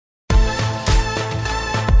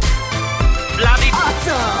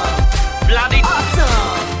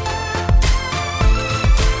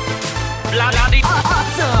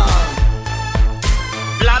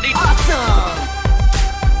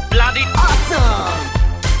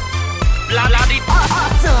bloody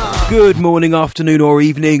awesome. Good morning, afternoon, or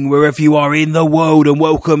evening, wherever you are in the world, and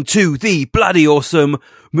welcome to the Bloody Awesome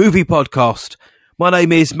Movie Podcast. My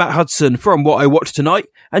name is Matt Hudson from What I Watched Tonight,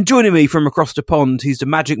 and joining me from across the pond, he's the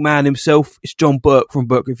magic man himself. It's John Burke from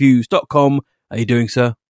BurkeReviews.com. How are you doing,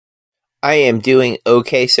 sir? I am doing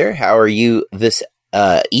okay, sir. How are you this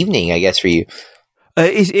evening, I guess, for you?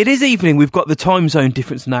 It is evening. We've got the time zone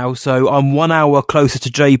difference now, so I'm 1 hour closer to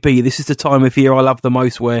JB. This is the time of year I love the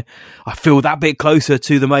most, where I feel that bit closer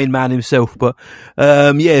to the main man himself. But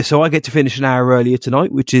so I get to finish an hour earlier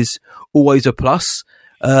tonight, which is always a plus.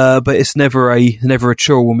 But it's never a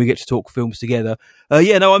chore when we get to talk films together.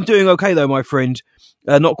 I'm doing okay though, my friend.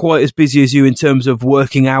 Not quite as busy as you in terms of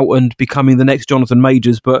working out and becoming the next Jonathan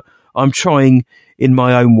Majors, but I'm trying in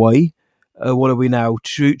my own way. What are we now?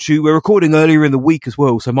 We're recording earlier in the week as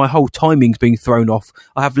well, so my whole timing's being thrown off.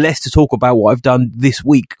 I have less to talk about what I've done this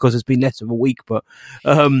week because it's been less of a week, but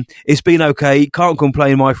it's been okay. Can't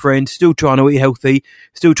complain, my friend. Still trying to eat healthy,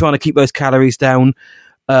 still trying to keep those calories down,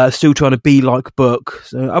 still trying to be like Burke.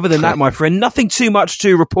 So other than that, my friend, nothing too much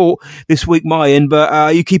to report this week, my end, but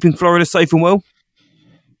are you keeping Florida safe and well?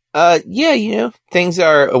 Things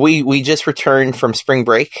are, we just returned from spring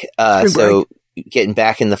break. So getting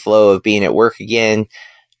back in the flow of being at work again.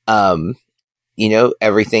 Everything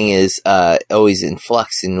is always in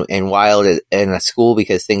flux and wild in a school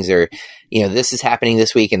because things are, this is happening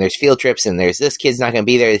this week and there's field trips and there's this kid's not going to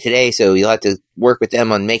be there today. So you'll have to work with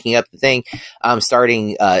them on making up the thing.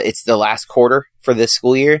 Starting, it's the last quarter for this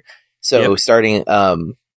school year. So starting,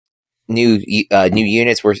 new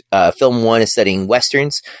units where film 1 is studying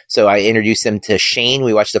Westerns. So I introduced them to Shane.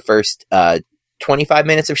 We watched the first 25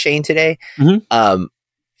 minutes of Shane today. Mm-hmm.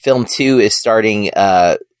 Film 2 is starting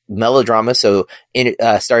melodrama. So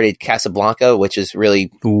started Casablanca, which is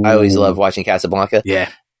really, I always love watching Casablanca. Yeah.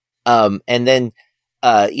 And then,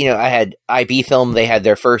 I had IB Film. They had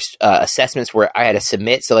their first assessments where I had to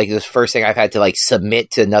submit. So like this first thing I've had to like submit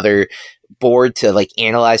to another board to like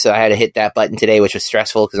analyze. So I had to hit that button today, which was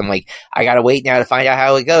stressful because I'm like, I got to wait now to find out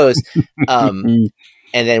how it goes.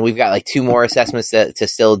 And then we've got like 2 more assessments to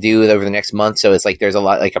still do over the next month. So it's like there's a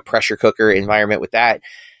lot like a pressure cooker environment with that.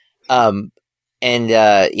 So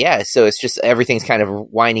it's just everything's kind of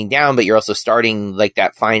winding down, but you're also starting like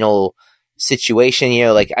that final situation.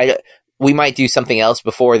 We might do something else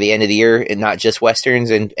before the end of the year and not just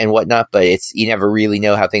Westerns and whatnot, but you never really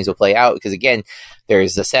know how things will play out because again,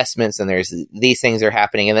 there's assessments and there's these things are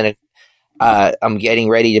happening. And then I'm getting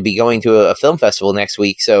ready to be going to a film festival next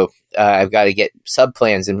week. So I've got to get sub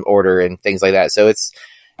plans in order and things like that. So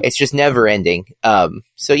it's just never ending.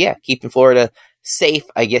 Keeping Florida safe,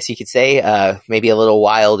 I guess you could say, maybe a little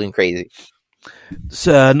wild and crazy.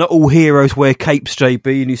 So not all heroes wear capes,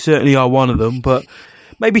 JB, and you certainly are one of them, but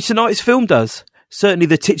maybe tonight's film does. Certainly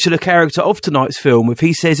the titular character of tonight's film, if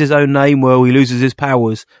he says his own name, well, he loses his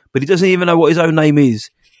powers, but he doesn't even know what his own name is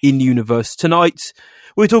in universe. Tonight,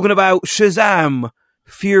 we're talking about Shazam,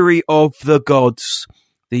 Fury of the Gods,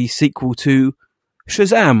 the sequel to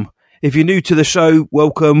Shazam. If you're new to the show,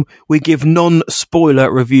 welcome. We give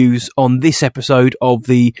non-spoiler reviews on this episode of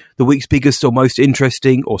the week's biggest or most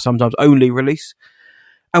interesting or sometimes only release.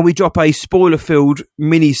 And we drop a spoiler-filled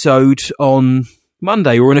mini-sode on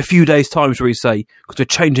Monday or in a few days' time, shall we say, because we're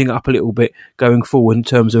changing it up a little bit going forward in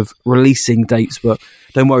terms of releasing dates. But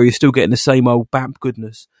don't worry, you're still getting the same old BAMP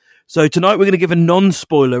goodness. So tonight we're going to give a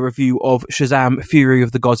non-spoiler review of Shazam, Fury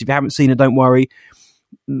of the Gods. If you haven't seen it, don't worry.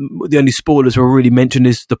 The only spoilers we'll really mention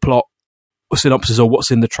is the plot, synopsis, or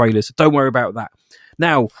what's in the trailers. So don't worry about that.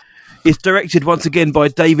 Now, it's directed once again by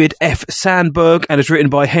David F. Sandberg and it's written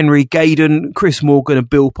by Henry Gayden, Chris Morgan and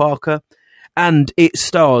Bill Parker. And it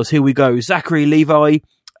stars, here we go, Zachary Levi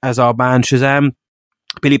as our man Shazam,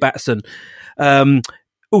 Billy Batson.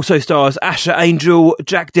 Also stars Asher Angel,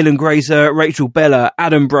 Jack Dylan Grazer, Rachel Bella,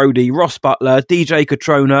 Adam Brody, Ross Butler, DJ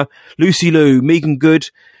Catrona, Lucy Liu, Megan Good,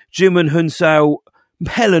 Jimon Hunsao,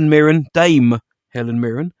 Helen Mirren, Dame Helen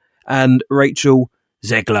Mirren, and Rachel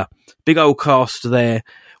Zegler. Big old cast there.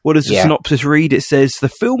 What does the synopsis read? It says, the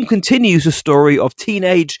film continues the story of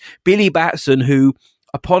teenage Billy Batson who,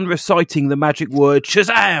 upon reciting the magic word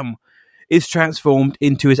Shazam, is transformed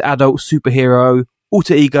into his adult superhero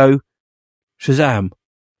alter ego, Shazam.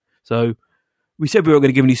 So we said we weren't going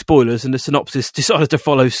to give any spoilers, and the synopsis decided to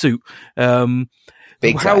follow suit.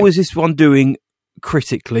 How is this one doing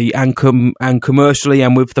critically and commercially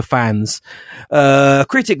and with the fans?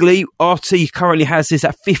 Critically, RT currently has this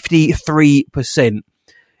at 53%,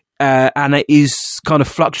 and it is kind of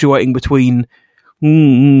fluctuating between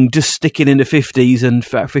just sticking in the 50s and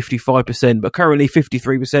 55%, but currently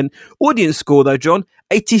 53%. Audience score, though, John,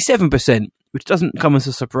 87%. which doesn't come as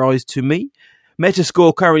a surprise to me.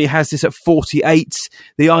 Metascore currently has this at 48.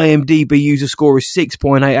 The IMDb user score is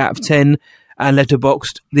 6.8 out of 10. And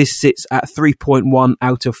Letterboxd, this sits at 3.1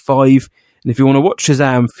 out of 5. And if you want to watch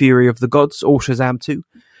Shazam Fury of the Gods or Shazam 2,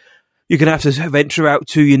 you're going to have to venture out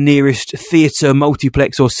to your nearest theatre,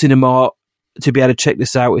 multiplex or cinema to be able to check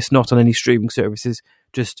this out. It's not on any streaming services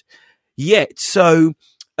just yet. So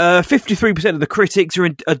 53% of the critics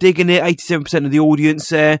are digging it, 87% of the audience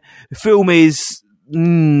there. The film is...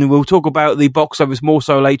 we'll talk about the box office more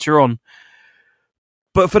so later on.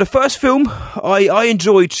 But for the first film, I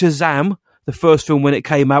enjoyed Shazam, the first film when it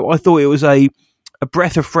came out. I thought it was a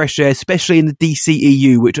breath of fresh air, especially in the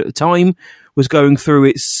DCEU, which at the time was going through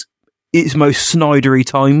its most Snydery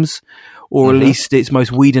times, or at least its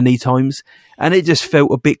most Whedon-y times. And it just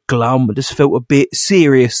felt a bit glum, it just felt a bit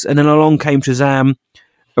serious. And then along came Shazam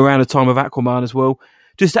around the time of Aquaman as well,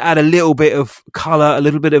 just to add a little bit of colour, a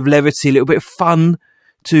little bit of levity, a little bit of fun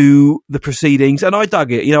to the proceedings. And I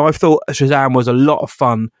dug it. I thought Shazam was a lot of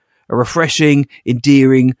fun, a refreshing,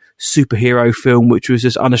 endearing superhero film, which was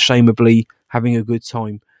just unashamedly having a good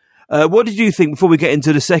time. What did you think, before we get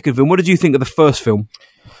into the second film, what did you think of the first film?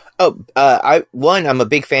 I'm a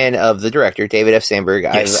big fan of the director, David F. Sandberg.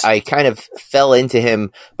 Yes. I kind of fell into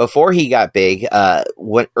him before he got big.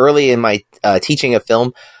 When early in my teaching of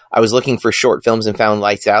film, I was looking for short films and found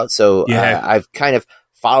Lights Out. So I've kind of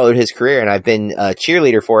followed his career, and I've been a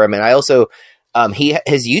cheerleader for him. And I also,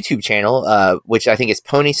 his YouTube channel, which I think is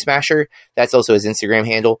Pony Smasher. That's also his Instagram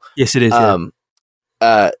handle. Yes, it is.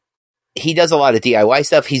 He does a lot of DIY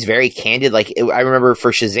stuff. He's very candid. Like, I remember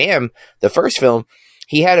for Shazam, the first film,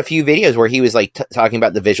 he had a few videos where he was like talking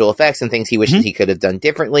about the visual effects and things he wishes he could have done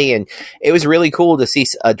differently. And it was really cool to see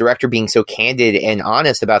a director being so candid and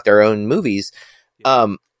honest about their own movies.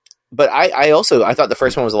 But I thought the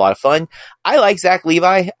first one was a lot of fun. I like Zach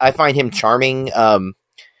Levi. I find him charming.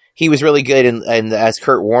 He was really good in as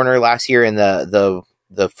Kurt Warner last year in the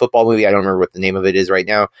football movie. I don't remember what the name of it is right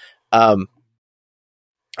now.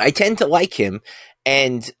 I tend to like him,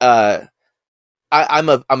 and I'm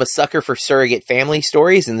a sucker for surrogate family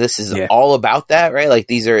stories, and this is all about that, right? Like,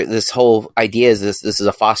 this whole idea is this is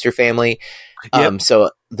a foster family.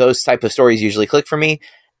 So those type of stories usually click for me.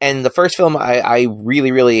 And the first film I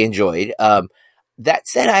really, really enjoyed. That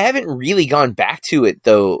said, I haven't really gone back to it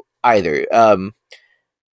though either.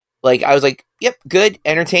 Like, I was like, yep, good,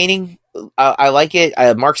 entertaining. I like it.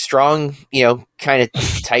 Mark Strong, kind of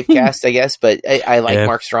typecast, I guess, but I like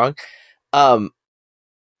Mark Strong. For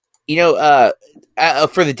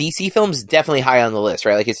the DC films, definitely high on the list,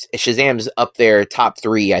 right? Like, Shazam's up there, top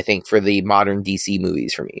 3, I think, for the modern DC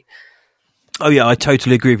movies for me. Oh yeah, I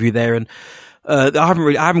totally agree with you there. And I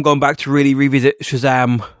haven't gone back to really revisit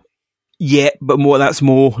Shazam yet, but that's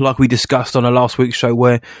more like we discussed on our last week's show,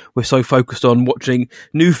 where we're so focused on watching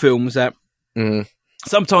new films that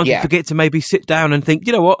sometimes we forget to maybe sit down and think,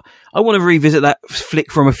 you know what, I want to revisit that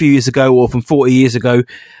flick from a few years ago or from 40 years ago.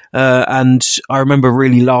 And I remember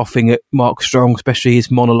really laughing at Mark Strong, especially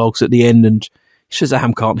his monologues at the end, and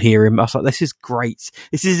Shazam can't hear him. I was like, this is great.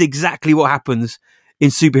 This is exactly what happens in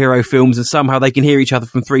superhero films, and somehow they can hear each other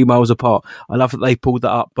from 3 miles apart. I love that they pulled that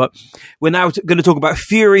up. But we're now going to talk about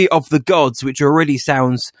Fury of the Gods, which already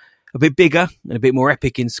sounds a bit bigger and a bit more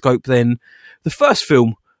epic in scope than the first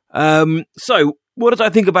film. So what did I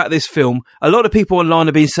think about this film? A lot of people online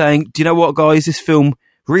have been saying, do you know what, guys? This film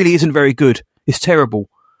really isn't very good. It's terrible.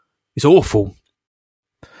 It's awful.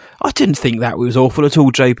 I didn't think that was awful at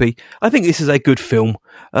all, JP. I think this is a good film.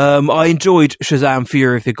 I enjoyed Shazam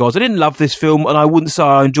Fury of the Gods. I didn't love this film, and I wouldn't say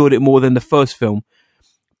I enjoyed it more than the first film.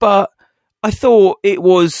 But I thought it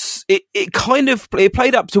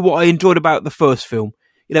played up to what I enjoyed about the first film.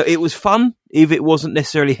 It was fun, if it wasn't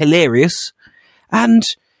necessarily hilarious. And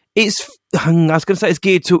it's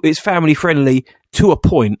geared to, it's family friendly to a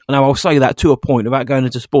point. Now, I'll say that to a point without going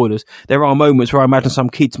into spoilers. There are moments where I imagine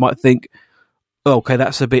some kids might think, okay,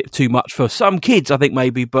 that's a bit too much for some kids, I think,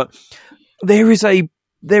 maybe, but there is a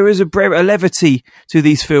levity to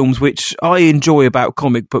these films which I enjoy about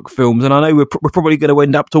comic book films, and I know we're probably going to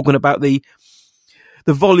end up talking about the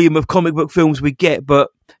volume of comic book films we get, but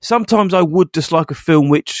sometimes I would dislike a film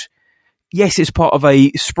which, yes, it's part of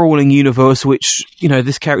a sprawling universe which,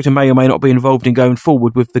 this character may or may not be involved in going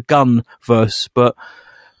forward with the gun verse, but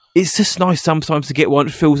it's just nice sometimes to get one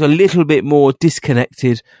that feels a little bit more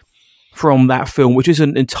disconnected from that film, which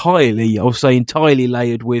isn't entirely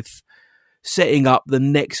layered with setting up the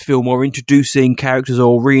next film or introducing characters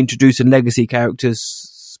or reintroducing legacy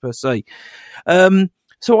characters per se.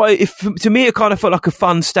 So to me, it kind of felt like a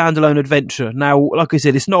fun standalone adventure. Now, like I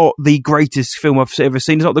said, it's not the greatest film I've ever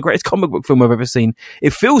seen. It's not the greatest comic book film I've ever seen.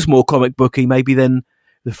 It feels more comic booky maybe than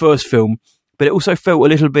the first film, but it also felt a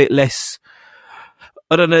little bit less.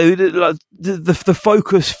 I don't know. Like the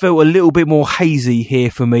focus felt a little bit more hazy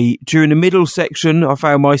here for me. During the middle section, I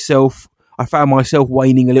found myself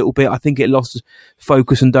waning a little bit. I think it lost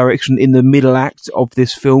focus and direction in the middle act of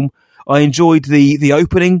this film. I enjoyed the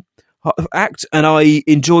opening act, and I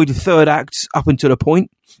enjoyed the third act up until a point,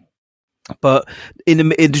 but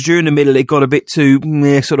during the middle it got a bit too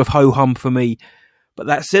sort of ho-hum for me. But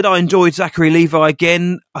that said, I enjoyed Zachary Levi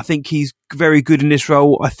again. I think he's very good in this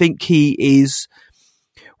role. I think he is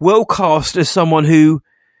well cast as someone who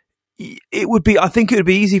I think it would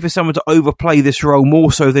be easy for someone to overplay this role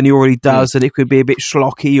more so than he already does, and it could be a bit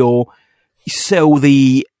schlocky or sell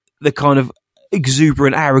the kind of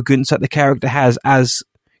exuberant arrogance that the character has as,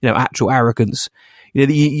 actual arrogance.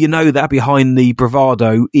 You know that behind the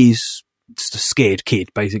bravado is just a scared kid,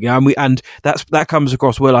 basically, and that comes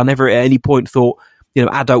across well. I never at any point thought,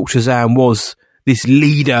 adult Shazam was this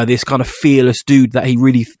leader, this kind of fearless dude that he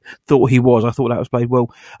really thought he was. I thought that was played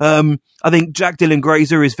well. I think Jack Dylan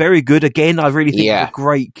Grazer is very good. Again, I really think he's a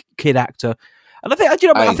great kid actor. And I think,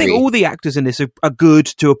 I think all the actors in this are good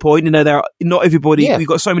to a point. Not everybody, we've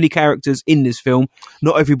got so many characters in this film.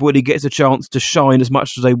 Not everybody gets a chance to shine as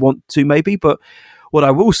much as they want to, maybe. But what I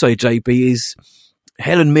will say, JB, is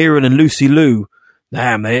Helen Mirren and Lucy Liu,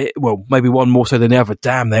 damn, maybe one more so than the other,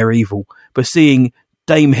 damn, they're evil. But seeing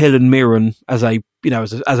Dame Helen Mirren as a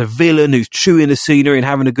villain who's chewing the scenery and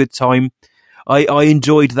having a good time, I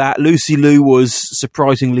enjoyed that. Lucy Liu was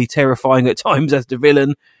surprisingly terrifying at times as the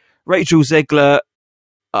villain. Rachel Zegler,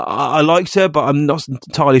 I liked her, but I'm not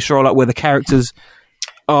entirely sure I like where the character's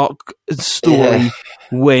arc story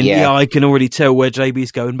went. Yeah, I can already tell where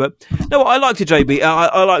JB's going. But no, I liked it, JB.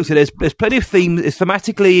 I liked it. There's plenty of themes.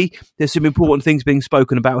 Thematically, there's some important things being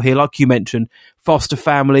spoken about here, like you mentioned, foster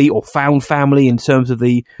family or found family in terms of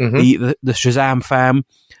the Shazam fam.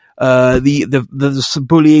 The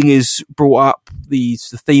bullying is brought up. The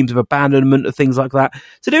themes of abandonment and things like that.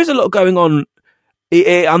 So there's a lot going on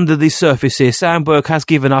under the surface here. Sandberg has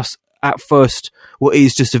given us at first what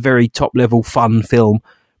is just a very top level fun film,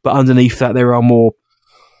 but underneath that there are more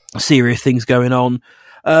serious things going on.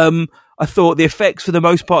 I thought the effects for the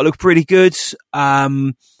most part looked pretty good.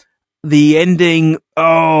 The ending,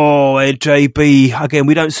 JB, again,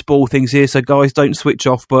 we don't spoil things here, so guys, don't switch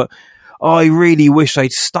off, but I really wish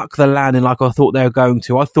they'd stuck the landing like I thought they were going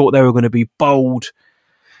to. I thought they were going to be bold,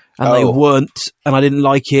 and they weren't, and I didn't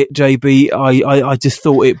like it, JB. I just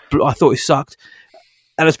thought it sucked.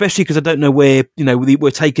 And especially because I don't know where,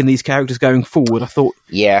 we're taking these characters going forward. I thought,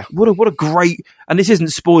 what a great, and this isn't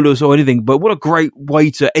spoilers or anything, but what a great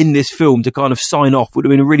way to end this film, to kind of sign off. Would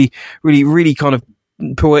have been a really, really, really kind of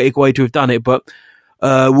poetic way to have done it. But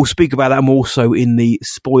we'll speak about that more so in the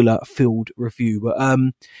spoiler-filled review. But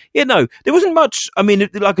there wasn't much. I mean,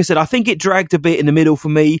 like I said, I think it dragged a bit in the middle for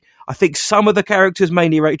me. I think some of the characters,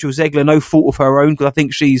 mainly Rachel Zegler, no fault of her own, because I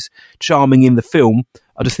think she's charming in the film.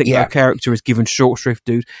 I just think her character is given short shrift,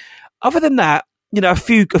 dude. Other than that, a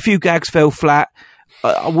few gags fell flat.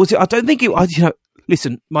 I don't think it.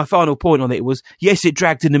 Listen, my final point on it was, yes, it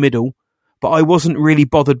dragged in the middle, but I wasn't really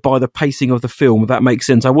bothered by the pacing of the film, if that makes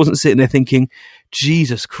sense. I wasn't sitting there thinking,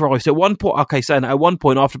 Jesus Christ. At one point, at one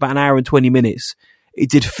point, after about an hour and 20 minutes,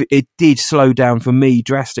 it did slow down for me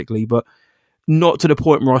drastically, but not to the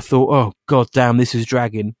point where I thought, oh, God damn, this is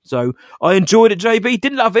dragging. So I enjoyed it, JB.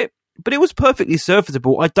 Didn't love it, but it was perfectly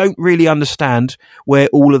serviceable. I don't really understand where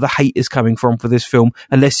all of the hate is coming from for this film,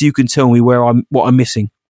 unless you can tell me what I'm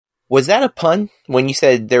missing. Was that a pun when you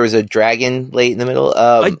said there was a dragon late in the middle?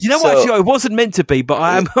 Actually, it wasn't meant to be, but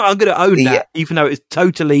I'm going to own that, even though it's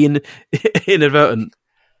totally inadvertent.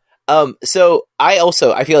 So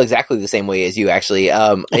I feel exactly the same way as you, actually.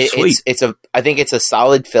 I think it's a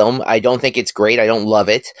solid film. I don't think it's great. I don't love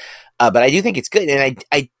it. But I do think it's good. And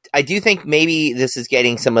I do think maybe this is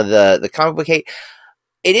getting some of the comic book hate.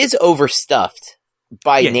 It is overstuffed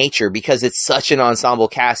by nature because it's such an ensemble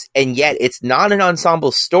cast, and yet it's not an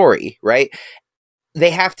ensemble story, right?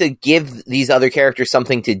 They have to give these other characters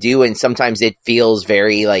something to do, and sometimes it feels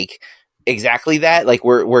very like exactly that. Like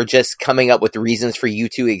we're just coming up with reasons for you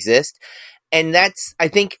to exist. And I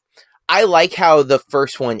think I like how the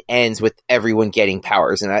first one ends with everyone getting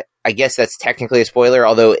powers, and I guess that's technically a spoiler,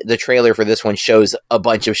 although the trailer for this one shows a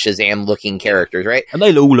bunch of Shazam-looking characters, right? And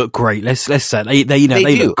they all look great. Let's say they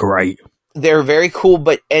look great. They're very cool,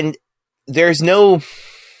 and there's no.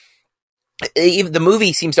 Even the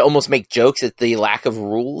movie seems to almost make jokes at the lack of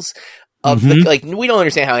rules, of the, like, we don't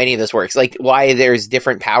understand how any of this works. Like, why there's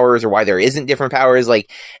different powers or why there isn't different powers.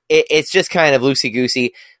 Like, it's just kind of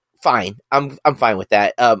loosey-goosey. Fine. I'm fine with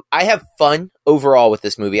that. I have fun overall with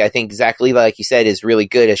this movie. I think Zach Levi, like you said, is really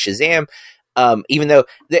good as Shazam. Even though,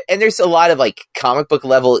 and there's a lot of like comic book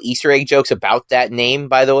level Easter egg jokes about that name,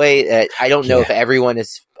 by the way. I don't know if everyone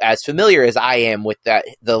is as familiar as I am with that,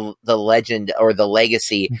 the legend or the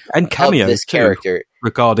legacy and cameo of this character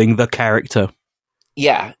regarding the character.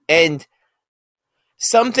 Yeah. And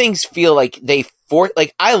some things feel like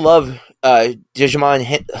like, I love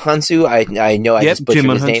Digimon Hansu. I know I just butchered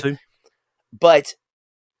his name, but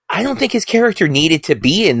I don't think his character needed to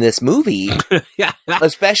be in this movie,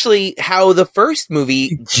 especially how the first movie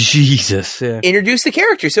introduced the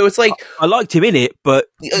character. So it's like, I liked him in it, but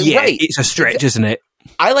right. It's a stretch, isn't it?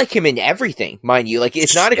 I like him in everything, mind you. Like,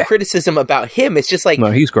 it's not a criticism about him. It's just like,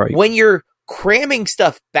 no, he's great. When you're cramming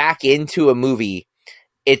stuff back into a movie,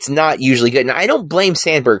 it's not usually good. And I don't blame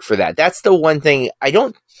Sandberg for that. That's the one thing. I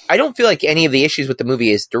don't feel like any of the issues with the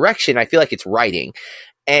movie is direction. I feel like it's writing.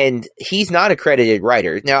 And he's not a credited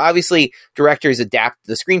writer. Now, obviously, directors adapt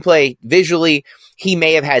the screenplay visually. He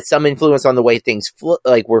may have had some influence on the way things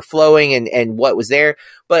were flowing and what was there.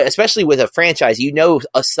 But especially with a franchise,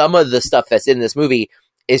 some of the stuff that's in this movie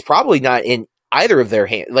is probably not in either of their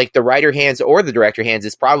hands, like the writer hands or the director hands.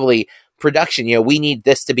 It's probably production. We need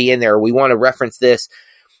this to be in there. We want to reference this.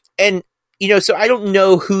 And, so I don't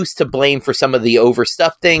know who's to blame for some of the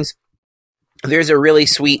overstuffed things. There's a really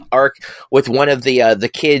sweet arc with one of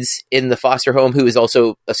the kids in the foster home who is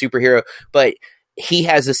also a superhero, but he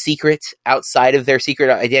has a secret outside of their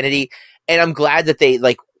secret identity. And I'm glad that they,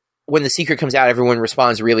 like, when the secret comes out, everyone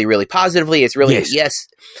responds really, really positively. It's really yes.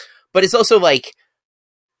 But it's also like,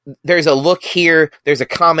 there's a look here, there's a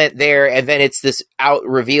comment there, and then it's this out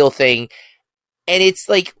reveal thing. And it's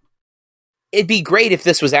like, it'd be great if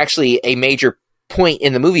this was actually a major point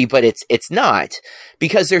in the movie, but it's not,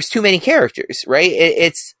 because there's too many characters, right?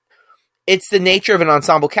 It's the nature of an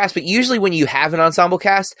ensemble cast, but usually when you have an ensemble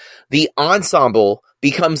cast, the ensemble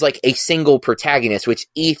becomes like a single protagonist, which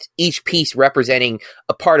each piece representing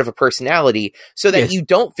a part of a personality, so that you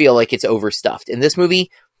don't feel like it's overstuffed. And this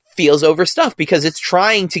movie feels overstuffed because it's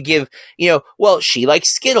trying to give, well, she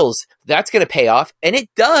likes Skittles, that's going to pay off, and it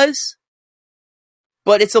does.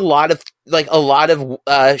 But it's a lot of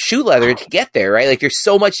shoe leather to get there, right? Like, there's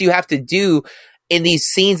so much you have to do in these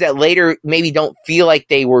scenes that later maybe don't feel like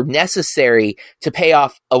they were necessary to pay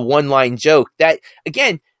off a one-line joke. That,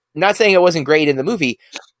 again, not saying it wasn't great in the movie,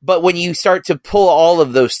 but when you start to pull all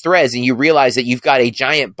of those threads and you realize that you've got a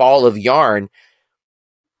giant ball of yarn,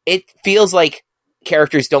 it feels like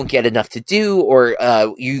characters don't get enough to do, or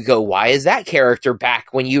you go, why is that character back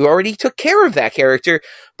when you already took care of that character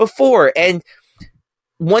before? And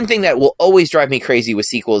one thing that will always drive me crazy with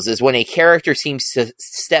sequels is when a character seems to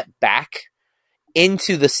step back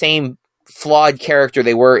into the same flawed character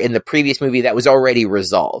they were in the previous movie that was already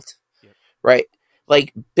resolved, right?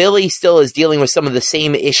 Like, Billy still is dealing with some of the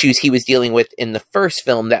same issues he was dealing with in the first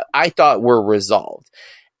film that I thought were resolved.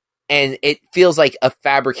 And it feels like a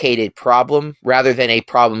fabricated problem rather than a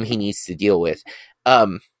problem he needs to deal with.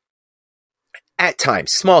 At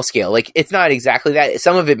times, small scale, like, it's not exactly that.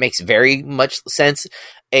 Some of it makes very much sense,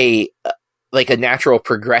 like a natural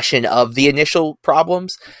progression of the initial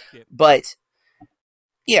problems, but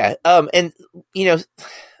and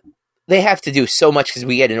they have to do so much because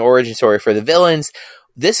we get an origin story for the villains.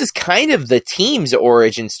 This is kind of the team's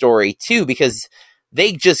origin story too, because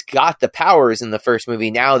they just got the powers in the first movie.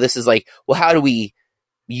 Now this is like, well, how do we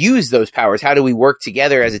use those powers? How do we work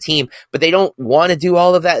together as a team? But they don't want to do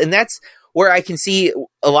all of that, and that's where I can see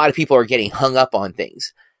a lot of people are getting hung up on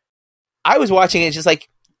things. I was watching it just like,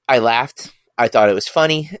 I laughed. I thought it was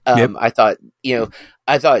funny. I thought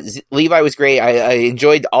Levi was great. I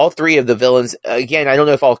enjoyed all three of the villains. Again, I don't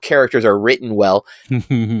know if all characters are written well.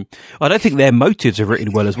 I don't think their motives are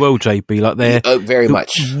written well as well, JB. Like, they're very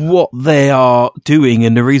much what they are doing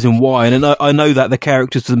and the reason why. And I know that the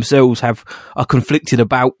characters themselves are conflicted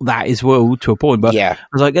about that as well to a point. But I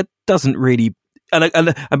was like, it doesn't really.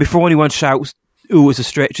 And before anyone shouts, "Oh, it's a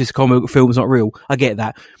stretch, this comic film's not real," I get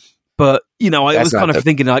that. But, I was kind of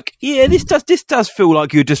thinking like, this does feel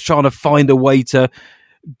like you're just trying to find a way to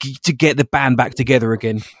get the band back together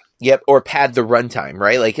again. Yep, or pad the runtime,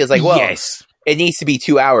 right? Like, it's like, well, it needs to be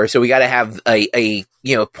 2 hours, so we got to have a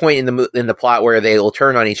point in the plot where they will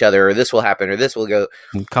turn on each other, or this will happen, or this will go.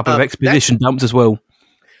 A couple of exposition dumps as well.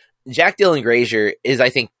 Jack Dylan Grazer is, I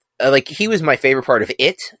think, he was my favorite part of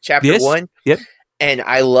It, Chapter 1. Yep. And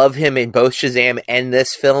I love him in both Shazam and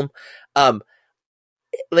this film.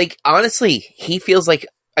 Honestly, he feels like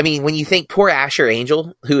I mean, when you think poor Asher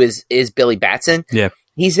Angel, who is Billy Batson, Yeah.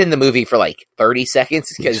 he's in the movie for like 30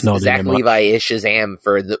 seconds because Zach Levi is Shazam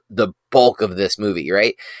for the bulk of this movie,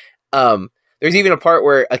 right? There's even a part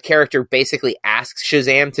where a character basically asks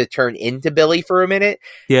Shazam to turn into Billy for a minute.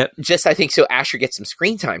 Yeah. Just, I think, so Asher gets some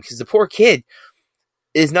screen time because the poor kid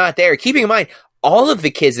is not there. Keeping in mind, all of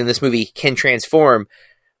the kids in this movie can transform.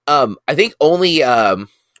 I think only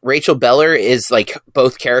Rachel Beller is like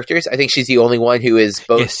both characters. I think she's the only one who is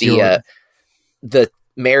both the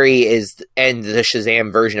Mary is and the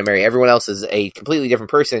Shazam version of Mary. Everyone else is a completely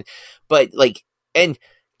different person. But like, and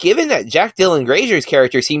given that Jack Dylan Grazer's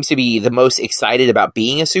character seems to be the most excited about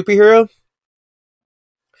being a superhero,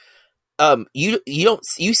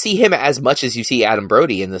 you see him as much as you see Adam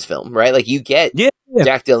Brody in this film, right? Like, you get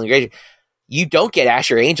Jack Dylan Grazer. You don't get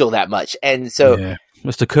Asher Angel that much, and so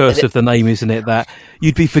that's the curse of the name, isn't it? That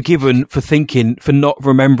you'd be forgiven for not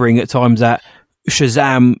remembering at times that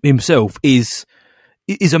Shazam himself is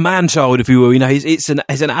a man child, if you will. You know, it's an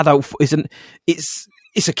adult.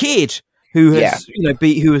 It's a kid who has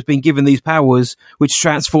who has been given these powers which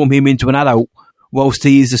transform him into an adult whilst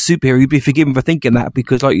he is a superhero. You'd be forgiven for thinking that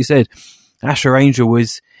because, like you said, Asher Angel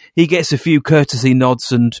he gets a few courtesy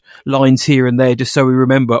nods and lines here and there just so we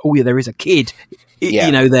remember, oh yeah, there is a kid,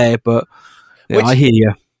 there. But I hear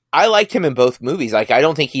you. I liked him in both movies. Like, I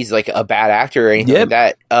don't think he's like a bad actor or anything like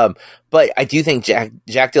that. But I do think Jack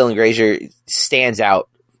Dylan Grazer stands out.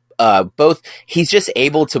 Both, he's just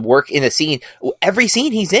able to work in a scene. Every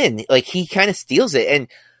scene he's in, like, he kind of steals it. And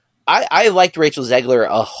I liked Rachel Zegler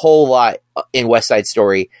a whole lot in West Side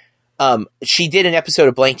Story. She did an episode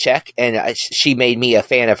of Blank Check, and she made me a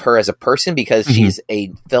fan of her as a person because she's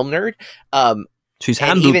a film nerd. She's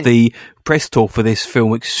handled the press tour for this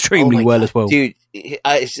film extremely well as well. Dude,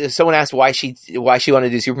 someone asked why she wanted to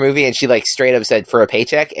do a super movie, and she like straight up said for a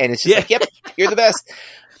paycheck, and it's just like, yep, you're the best.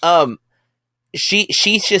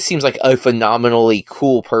 She just seems like a phenomenally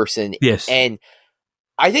cool person. Yes. And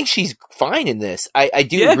I think she's fine in this. I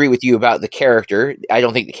do agree with you about the character. I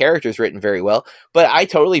don't think the character is written very well, but I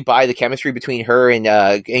totally buy the chemistry between her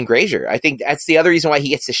and Grazer. I think that's the other reason why he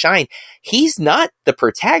gets to shine. He's not the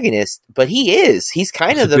protagonist, but he is. He's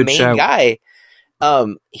kind of the main guy.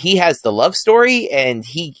 He has the love story, and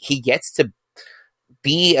he gets to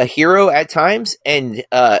be a hero at times, and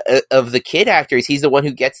of the kid actors, he's the one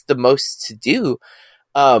who gets the most to do.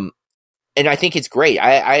 And I think it's great.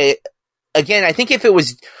 Again, I think if it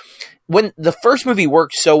was when the first movie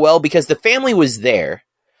worked so well because the family was there,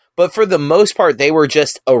 but for the most part they were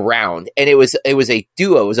just around, and it was a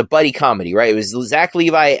duo, it was a buddy comedy, right? It was Zach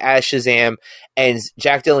Levi as Shazam and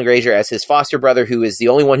Jack Dylan Grazer as his foster brother, who is the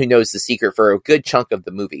only one who knows the secret for a good chunk of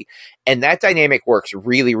the movie, and that dynamic works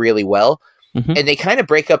really, really well. Mm-hmm. And they kind of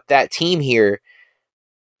break up that team here,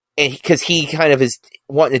 and because he kind of is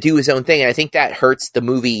wanting to do his own thing, and I think that hurts the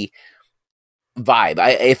movie vibe.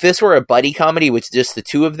 If this were a buddy comedy with just the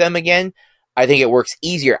two of them again, I think it works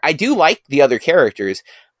easier. I do like the other characters.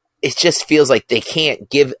 It just feels like they can't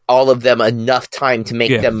give all of them enough time to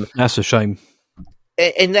make them. That's a shame.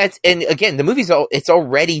 And again, the movie's it's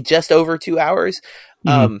already just over 2 hours.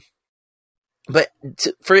 Mm-hmm. But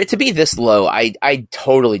for it to be this low, I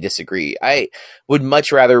totally disagree. I would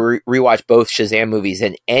much rather rewatch both Shazam movies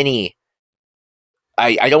than any.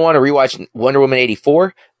 I don't want to rewatch Wonder Woman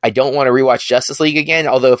 84. I don't want to rewatch Justice League again,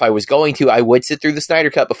 although if I was going to, I would sit through the Snyder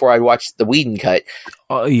Cut before I'd watch the Whedon Cut.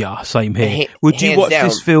 Yeah, same here. Would you watch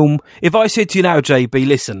this film? If I said to you now, JB,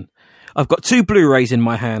 listen, I've got 2 Blu-rays in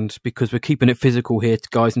my hand because we're keeping it physical here,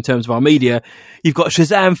 guys, in terms of our media. You've got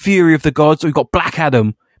Shazam, Fury of the Gods, or you've got Black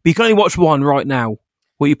Adam. But you can only watch one right now.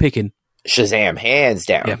 What are you picking? Shazam, hands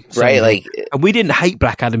down, right? Like, and we didn't hate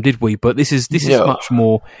Black Adam, did we? But this is much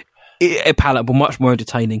more palatable, much more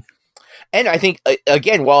entertaining. And I think,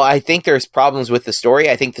 again, while I think there's problems with the story,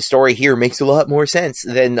 I think the story here makes a lot more sense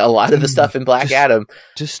than a lot of the stuff in Black Adam.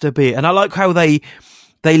 Just a bit. And I like how they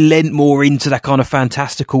lent more into that kind of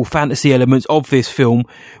fantastical fantasy elements of this film,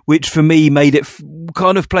 which for me made it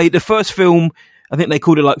kind of play the first film. I think they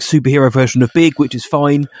called it like superhero version of Big, which is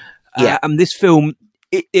fine. Yeah. And this film,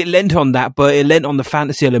 it lent on that, but it lent on the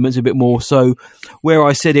fantasy elements a bit more. So where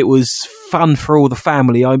I said it was fun for all the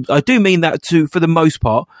family, I do mean that too, for the most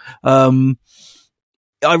part. I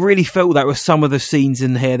really felt that with some of the scenes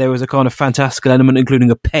in here, there was a kind of fantastical element,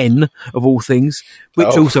 including a pen of all things,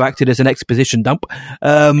 which also acted as an exposition dump.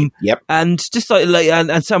 Yep. And just like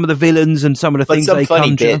and some of the villains and some of the things they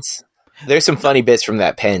funny bits. There's some funny bits from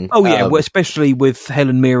that pen. Oh yeah, especially with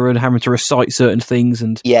Helen Mirren having to recite certain things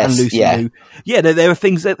and Lucy Liu. Yeah, there are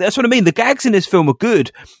things that's what I mean. The gags in this film are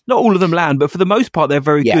good. Not all of them land, but for the most part, they're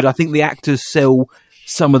very good. I think the actors sell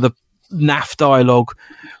some of the naff dialogue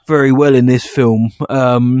very well in this film.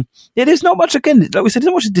 There's not much, again, like we said, there's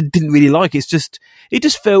not much I didn't really like. It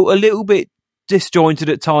just felt a little bit disjointed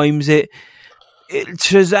at times.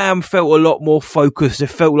 Shazam felt a lot more focused. It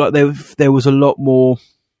felt like there was a lot more.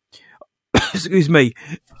 Excuse me,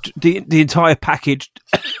 the entire package.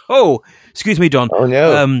 Oh, excuse me, Don. Oh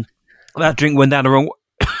no, that drink went down the wrong.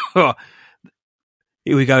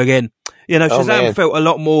 Here we go again. Shazam felt a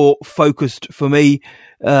lot more focused for me.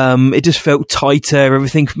 It just felt tighter.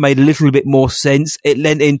 Everything made a little bit more sense. It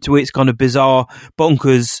lent into its kind of bizarre,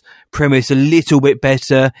 bonkers premise a little bit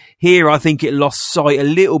better. Here, I think it lost sight a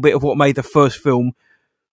little bit of what made the first film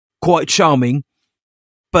quite charming,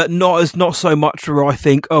 but not so much where I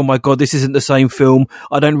think, oh my God, this isn't the same film.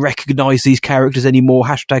 I don't recognise these characters anymore.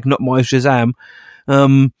 # not my Shazam.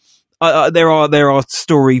 There are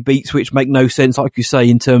story beats which make no sense, like you say,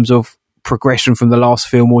 in terms of progression from the last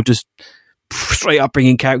film, or just straight up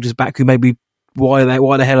bringing characters back who maybe why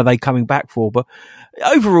the hell are they coming back for? But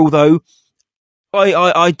overall, though,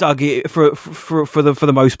 I dug it for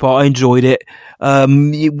the most part. I enjoyed it.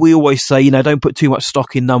 We always say, don't put too much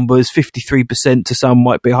stock in numbers. 53% to some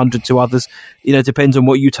might be 100 to others. Depends on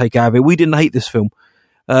what you take out of it. We didn't hate this film.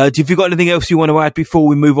 Have you got anything else you want to add before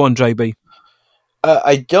we move on, JB?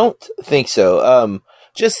 I don't think so.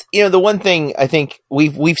 Just, the one thing I think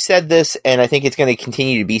we've said this, and I think it's going to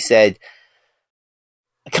continue to be said.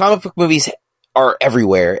 Comic book movies are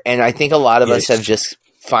everywhere, and I think a lot of us have just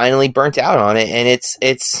finally burnt out on it. And it's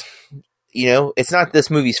it's not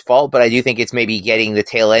this movie's fault, but I do think it's maybe getting the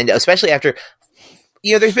tail end, especially after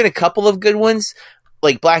there's been a couple of good ones,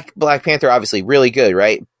 like Black Panther, obviously really good,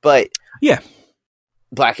 right? But yeah.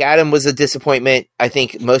 Black Adam was a disappointment. I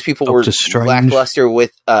think most people were lackluster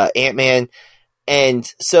with Ant-Man. And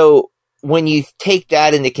so when you take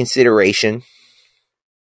that into consideration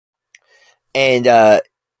and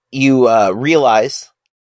you realize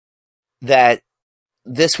that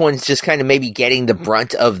this one's just kind of maybe getting the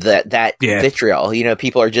brunt of that vitriol.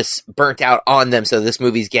 People are just burnt out on them, so this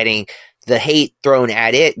movie's getting the hate thrown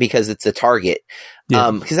at it because it's a target.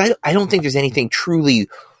 Because I don't think there's anything truly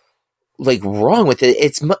wrong with it.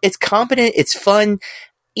 It's competent. It's fun.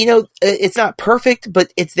 It's not perfect,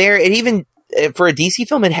 but it's there. And even for a DC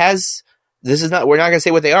film, it has. We're not going to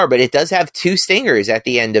say what they are, but it does have 2 stingers at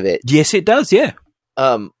the end of it. Yes, it does. Yeah.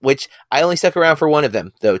 Which I only stuck around for one of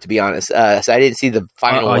them, though, to be honest. So I didn't see the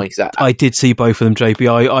final one. I did see both of them,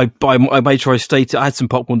 JP. I made sure I stayed. I had some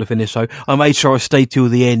popcorn to finish, so I made sure I stayed till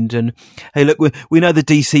the end. And hey, look, we know the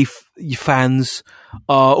DC fans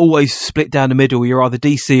are always split down the middle. You're either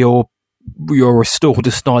DC or you're restored to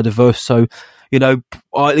Snyderverse. So,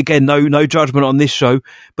 again, no judgment on this show,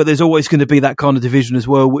 but there's always going to be that kind of division as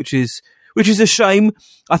well, which is a shame.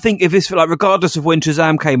 I think if it's regardless of when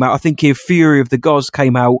Shazam came out, I think if Fury of the Gods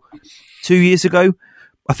came out 2 years ago,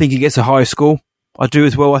 I think it gets a higher score. I do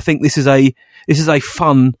as well. I think this is a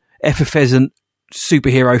fun, effervescent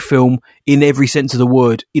superhero film in every sense of the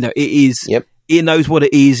word. It is. Yep. It knows what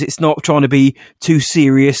it is. It's not trying to be too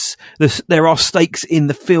serious. There are stakes in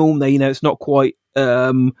the film. It's not quite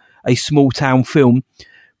a small town film,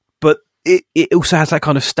 but it also has that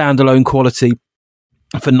kind of standalone quality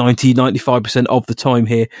for 95% of the time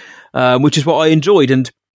here, which is what I enjoyed. And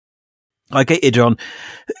I get it, John.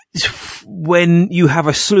 When you have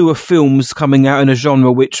a slew of films coming out in a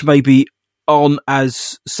genre which maybe aren't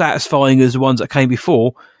as satisfying as the ones that came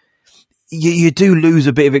before, you do lose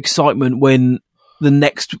a bit of excitement when the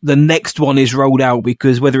next one is rolled out,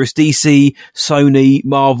 because whether it's DC, Sony,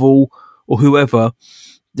 Marvel, or whoever,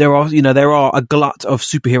 there are a glut of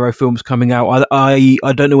superhero films coming out. I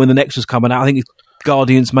don't know when the next one's coming out. I think it's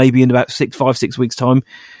Guardians maybe in about 6 weeks time.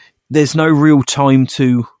 There's no real time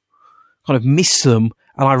to kind of miss them,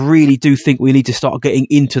 and I really do think we need to start getting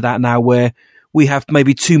into that now, where we have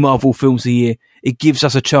maybe 2 Marvel films a year. It gives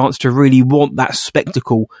us a chance to really want that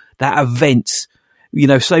spectacle, that event.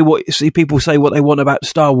 People say what they want about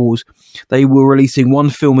Star Wars. They were releasing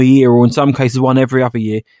 1 film a year, or in some cases 1 every other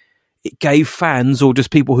year. It gave fans, or just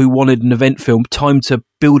people who wanted an event film, time to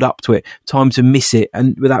build up to it, time to miss it,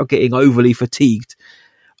 and without getting overly fatigued.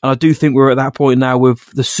 And I do think we're at that point now with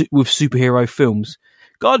superhero films.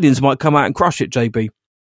 Guardians might come out and crush it, JB.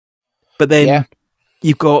 But then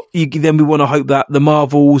then we want to hope that the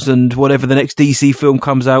Marvels and whatever the next DC film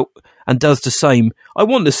comes out and does the same. I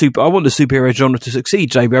want the superhero genre to succeed,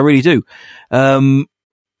 JB. I really do.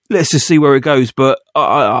 Let's just see where it goes. But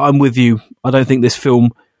I'm with you. I don't think this film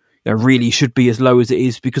really should be as low as it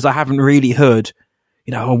is, because I haven't really heard,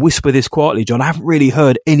 I'll whisper this quietly, John, I haven't really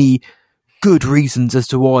heard any good reasons as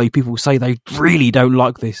to why people say they really don't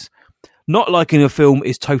like this. Not liking a film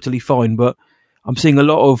is totally fine, but I'm seeing a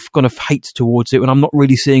lot of kind of hate towards it, and I'm not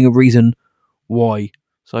really seeing a reason why.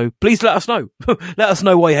 So please let us know. Let us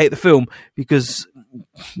know why you hate the film, because,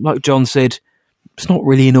 like John said, it's not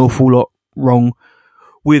really an awful lot wrong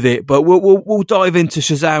with it. But we'll dive into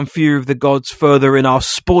Shazam: Fury of the Gods further in our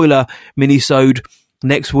spoiler minisode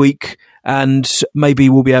next week, and maybe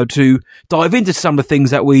we'll be able to dive into some of the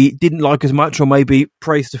things that we didn't like as much, or maybe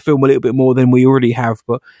praise the film a little bit more than we already have.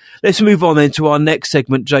 But let's move on then to our next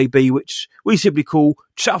segment, JB, which we simply call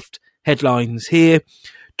Chuffed Headlines. Here,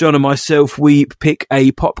 John and myself, we pick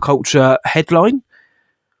a pop culture headline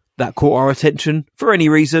that caught our attention for any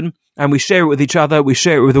reason, and we share it with each other. We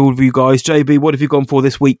share it with all of you guys. JB, what have you gone for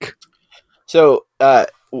this week? So,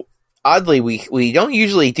 oddly, we don't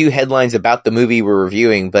usually do headlines about the movie we're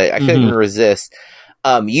reviewing, but I couldn't resist.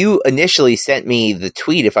 You initially sent me the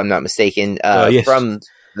tweet, if I'm not mistaken, Yes. from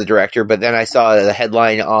the director, but then I saw the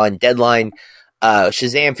headline on Deadline.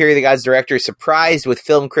 Shazam: Fury of the Gods director surprised with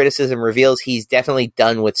film criticism, reveals he's definitely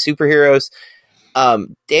done with superheroes.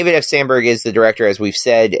 David F. Sandberg is the director, as we've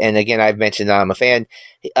said, and again, I've mentioned that I'm a fan.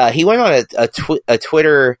 He went on a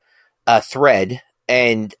Twitter thread,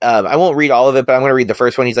 and I won't read all of it, but I'm going to read the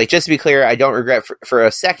first one. He's like, just to be clear, I don't regret for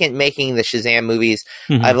a second making the Shazam movies.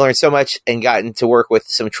 I've learned so much and gotten to work with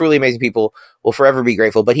some truly amazing people. Will forever be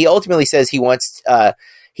grateful. But he ultimately says he wants,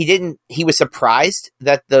 he was surprised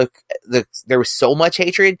that there was so much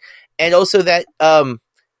hatred, and also that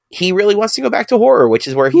he really wants to go back to horror, which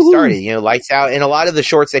is where he started. You know, Lights Out, and a lot of the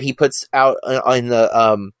shorts that he puts out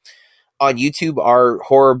on YouTube are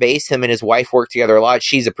horror based. Him and his wife work together a lot.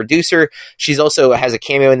 She's a producer. She's also has a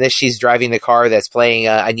cameo in this. She's driving the car that's playing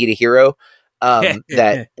I Need a Hero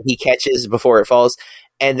that he catches before it falls.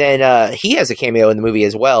 And then he has a cameo in the movie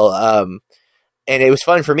as well. And it was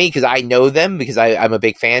fun for me because I know them, because I'm a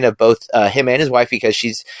big fan of both him and his wife, because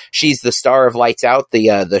she's the star of Lights Out,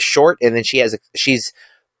 the short, and then she's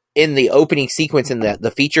in the opening sequence in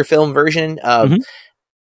the feature film version.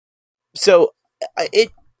 So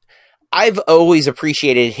I've always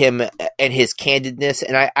appreciated him and his candidness,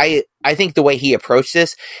 and I think the way he approached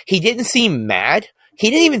this, he didn't seem mad. He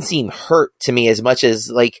didn't even seem hurt to me as much as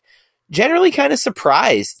like generally kind of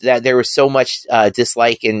surprised that there was so much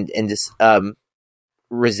dislike and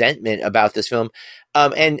resentment about this film.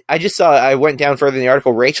 And I went down further in the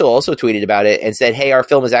article. Rachel also tweeted about it and said, hey, our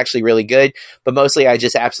film is actually really good, but mostly I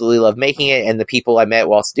just absolutely love making it and the people I met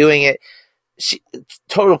whilst doing it.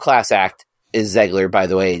 Total class act is Zegler, by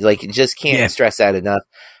the way. Like, just can't stress that enough.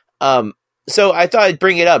 So I thought I'd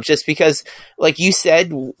bring it up just because, like you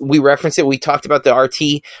said, we referenced it. We talked about the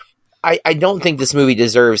RT. I don't think this movie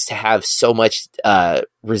deserves to have so much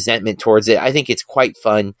resentment towards it. I think it's quite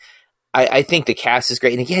fun. I think the cast is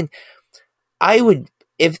great. And again, I would,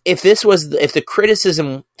 if the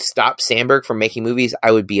criticism stopped Sandberg from making movies,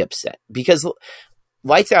 I would be upset, because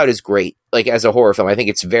Lights Out is great. Like, as a horror film, I think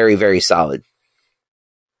it's very, very solid.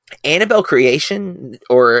 Annabelle Creation,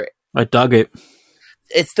 I dug it.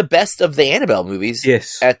 It's the best of the Annabelle movies,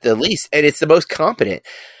 yes, at the least, and it's the most competent.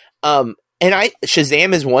 And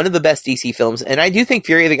Shazam is one of the best DC films, and I do think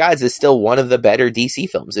Fury of the Gods is still one of the better DC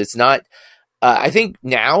films. It's not. I think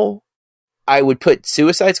now I would put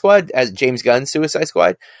Suicide Squad as James Gunn's Suicide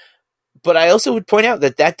Squad, but I also would point out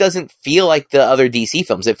that doesn't feel like the other DC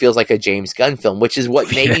films. It feels like a James Gunn film, which is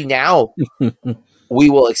what maybe now we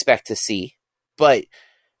will expect to see. But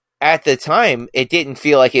at the time, it didn't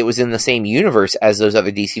feel like it was in the same universe as those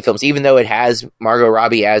other DC films, even though it has Margot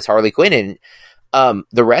Robbie as Harley Quinn, and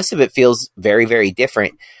the rest of it feels very, very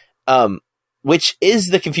different, which is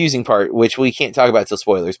the confusing part, which we can't talk about till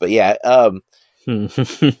spoilers. But yeah, we had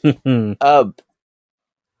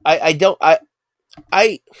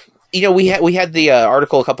the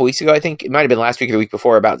article a couple weeks ago. I think it might have been last week or the week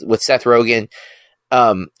before with Seth Rogen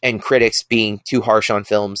and critics being too harsh on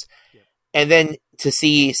films, and then to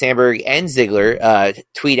see Sandberg and Ziegler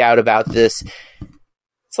tweet out about this,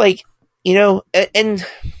 it's like, and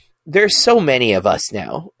there's so many of us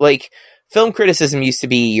now. Like, film criticism used to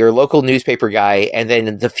be your local newspaper guy, and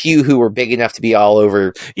then the few who were big enough to be all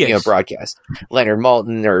over, broadcast, Leonard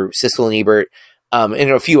Maltin or Siskel and Ebert,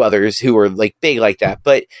 and a few others who were like big like that.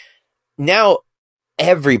 But now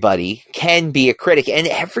everybody can be a critic, and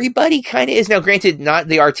everybody kind of is. Now, granted, not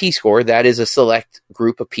the RT score. That is a select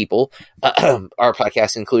group of people, our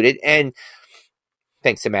podcast included, and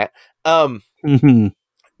thanks to Matt.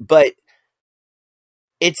 But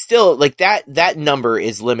it's still like that number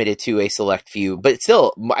is limited to a select few, but it's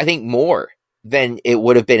still, I think, more than it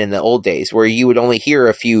would have been in the old days, where you would only hear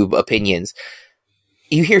a few opinions.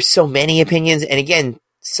 You hear so many opinions, and again,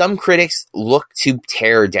 some critics look to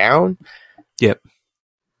tear down. Yep.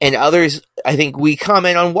 and others, I think we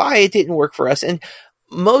comment on why it didn't work for us. And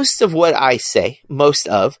most of what I say,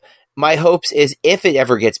 my hopes is if it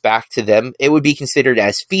ever gets back to them, it would be considered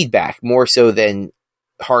as feedback more so than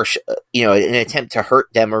harsh, an attempt to hurt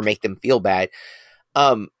them or make them feel bad.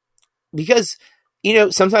 Because,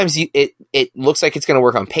 sometimes it looks like it's going to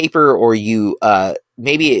work on paper, or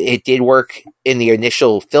maybe it did work in the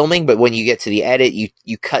initial filming, but when you get to the edit,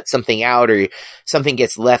 you cut something out, or something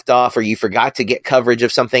gets left off, or you forgot to get coverage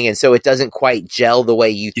of something, and so it doesn't quite gel the way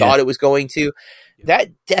you thought it was going to. That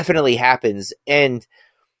definitely happens, and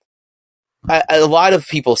a lot of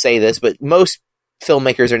people say this, but most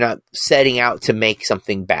filmmakers are not setting out to make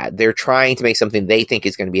something bad. They're trying to make something they think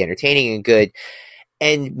is going to be entertaining and good.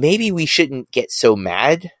 And maybe we shouldn't get so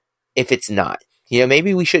mad if it's not.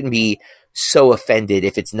 Maybe we shouldn't be so offended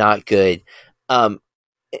if it's not good. I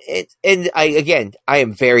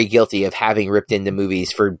am very guilty of having ripped into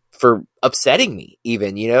movies for upsetting me,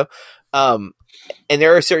 even, and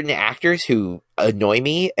there are certain actors who annoy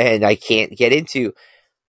me and I can't get into.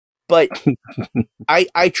 But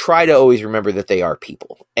I try to always remember that they are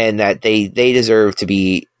people and that they deserve to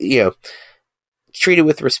be, treated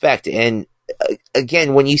with respect. And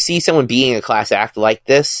again, when you see someone being a class act like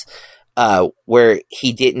this, where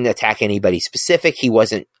he didn't attack anybody specific, he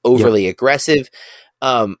wasn't overly aggressive,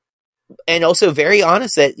 and also very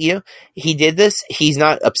honest that, he did this. He's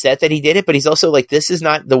not upset that he did it, but he's also like, this is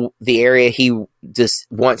not the area he just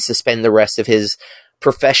wants to spend the rest of his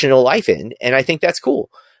professional life in. And I think that's cool.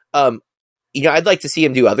 I'd like to see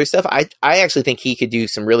him do other stuff. I actually think he could do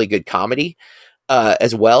some really good comedy,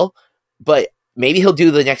 as well, but maybe he'll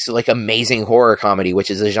do the next like amazing horror comedy, which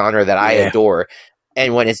is a genre that I adore.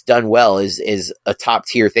 And when it's done well is a top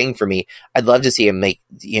tier thing for me. I'd love to see him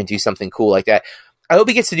do something cool like that. I hope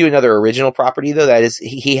he gets to do another original property though. That is,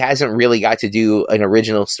 he hasn't really got to do an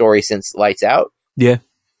original story since Lights Out. Yeah.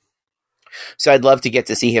 So I'd love to get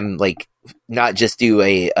to see him not just do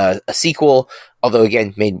a sequel, although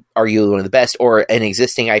again, made arguably one of the best, or an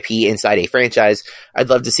existing IP inside a franchise. I'd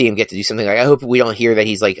love to see him get to do something I hope we don't hear that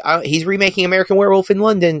he's he's remaking American Werewolf in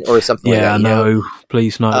London or something like that. No,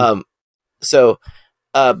 please no.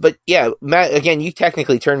 But yeah, Matt, again, you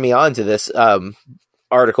technically turned me on to this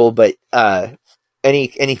article, but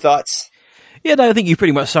any thoughts? Yeah, no, I think you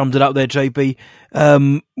pretty much summed it up there, JB.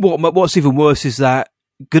 What's even worse is that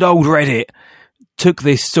good old Reddit took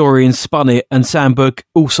this story and spun it, and Sandberg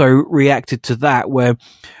also reacted to that, where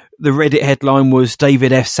the Reddit headline was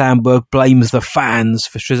David F. Sandberg blames the fans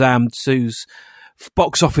for Shazam 2's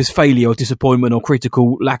box office failure or disappointment or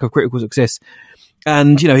lack of critical success.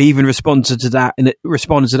 And, he even responded to that in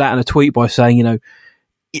a tweet by saying,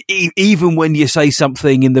 even when you say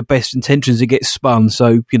something in the best intentions, it gets spun.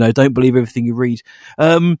 So, don't believe everything you read.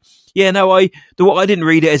 I didn't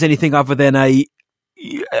read it as anything other than a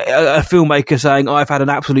filmmaker saying, I've had an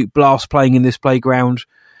absolute blast playing in this playground.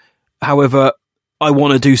 However, I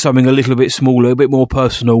want to do something a little bit smaller, a bit more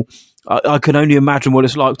personal. I can only imagine what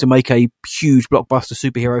it's like to make a huge blockbuster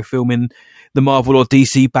superhero film in the Marvel or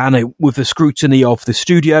DC banner with the scrutiny of the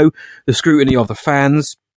studio, the scrutiny of the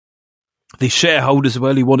fans, the shareholders as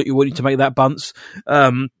well. You want you to make that bunts.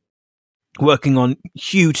 Working on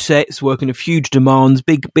huge sets, working with huge demands,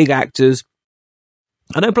 big actors.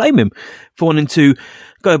 I don't blame him for wanting to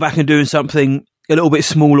go back and doing something a little bit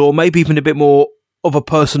smaller, or maybe even a bit more of a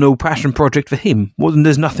personal passion project for him. Well,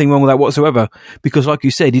 there's nothing wrong with that whatsoever, because like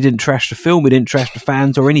you said, he didn't trash the film, he didn't trash the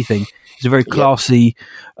fans or anything. It's a very classy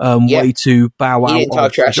way to bow out. He didn't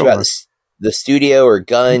talk trash about the studio or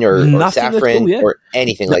Gunn or Safran or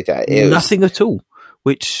anything like that. Nothing at all,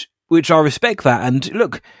 which I respect that. And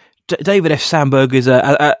look, David F. Sandberg is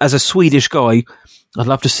as a Swedish guy, I'd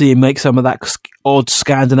love to see him make some of that odd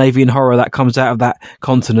Scandinavian horror that comes out of that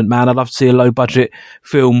continent, man. I'd love to see a low-budget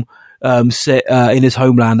film set in his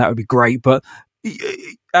homeland. That would be great. But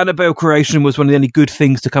Annabelle Creation was one of the only good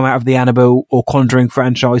things to come out of the Annabelle or Conjuring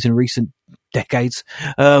franchise in recent decades.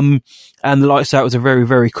 And The Lights Out was a very,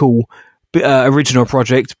 very cool original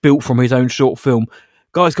project built from his own short film.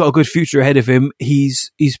 Guy's got a good future ahead of him. He's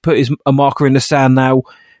put a marker in the sand now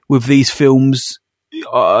with these films.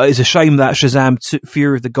 It's a shame that Shazam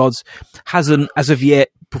Fury of the Gods hasn't, as of yet,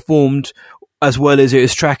 performed as well as it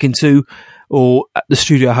was tracking to, or the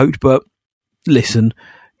studio hoped. But listen,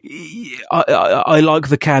 I like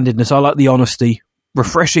the candidness. I like the honesty,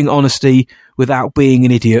 refreshing honesty without being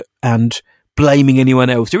an idiot and blaming anyone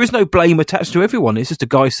else. There is no blame attached to everyone. It's just a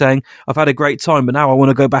guy saying, I've had a great time, but now I want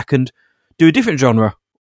to go back and do a different genre.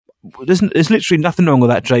 There's literally nothing wrong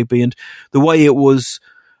with that, JB. And the way it was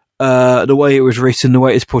written, the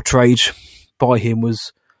way it's portrayed by him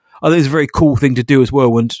was, I think it's a very cool thing to do as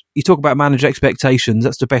well. And you talk about manage expectations.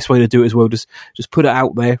 That's the best way to do it as well. Just put it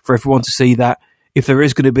out there for everyone to see that if there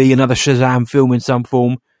is going to be another Shazam film in some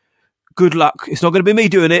form, good luck. It's not going to be me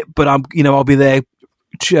doing it, but I'll be there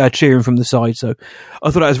cheering from the side. So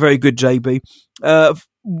I thought that was very good, JB.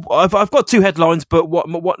 I've got two headlines, but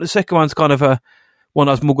what the second one's kind of one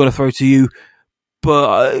I was more going to throw to you.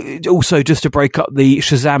 But also, just to break up the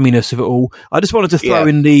Shazaminess of it all, I just wanted to throw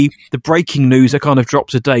in the breaking news that kind of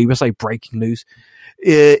dropped today. I say breaking news.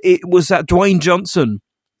 It was that Dwayne Johnson,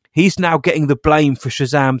 he's now getting the blame for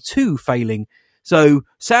Shazam 2 failing. So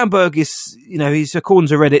Sandberg is, he's according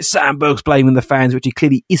to Reddit, Sandberg's blaming the fans, which he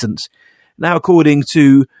clearly isn't. Now, according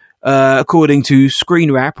to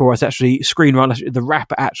Screen Rap, or it's actually Screen Run, the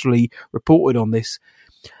Rapper actually reported on this.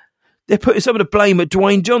 They're putting some of the blame at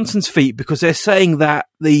Dwayne Johnson's feet because they're saying that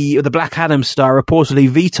the Black Adam star reportedly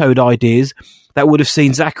vetoed ideas that would have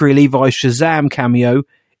seen Zachary Levi's Shazam cameo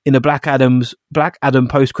in a Black Adam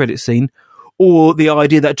post-credit scene, or the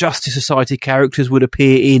idea that Justice Society characters would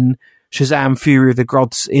appear in Shazam Fury of the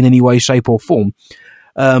Gods in any way, shape or form.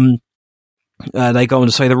 They go on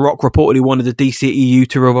to say The Rock reportedly wanted the DCEU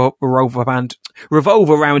to revolve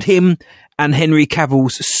around him and Henry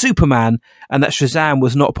Cavill's Superman, and that Shazam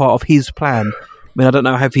was not part of his plan. I mean, I don't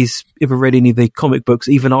know if he's ever read any of the comic books.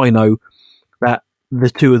 Even I know that the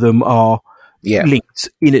two of them are linked,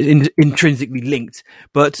 intrinsically linked.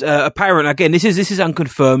 But apparently, again, this is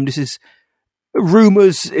unconfirmed. This is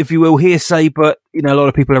rumours, if you will, hearsay. But a lot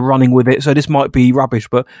of people are running with it, so this might be rubbish.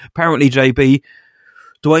 But apparently, JB,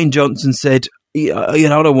 Dwayne Johnson said, I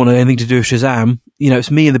don't want anything to do with Shazam.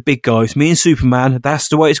 It's me and the big guy. It's me and Superman. That's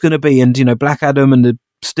the way it's going to be. And, Black Adam and the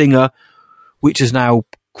Stinger, which is now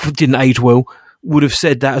didn't age well, would have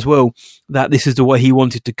said that as well, that this is the way he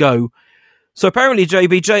wanted to go. So apparently,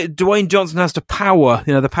 Dwayne Johnson has the power.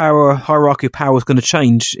 The power hierarchy of power is going to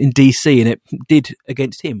change in DC, and it did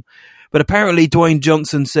against him. But apparently, Dwayne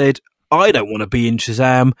Johnson said, I don't want to be in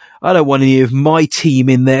Shazam. I don't want any of my team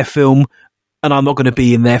in their film. And I'm not going to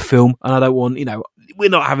be in their film, and I don't want,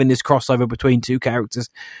 we're not having this crossover between two characters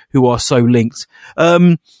who are so linked.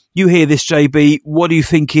 You hear this, JB, what are you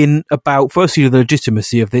thinking about, firstly, the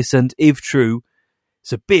legitimacy of this, and if true,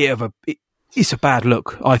 it's a bit of it's a bad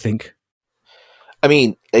look, I think. I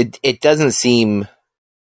mean, it doesn't seem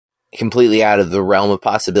completely out of the realm of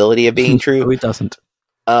possibility of being true. No, it doesn't.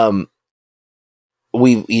 And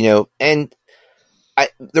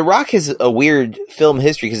The Rock has a weird film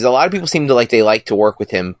history because a lot of people seem to they like to work with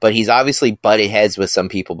him, but he's obviously butted heads with some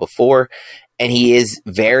people before, and he is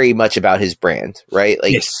very much about his brand, right?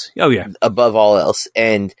 Yes. Oh, yeah. Above all else.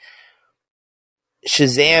 And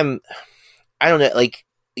Shazam, I don't know,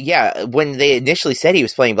 when they initially said he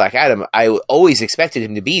was playing Black Adam, I always expected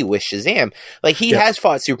him to be with Shazam. He has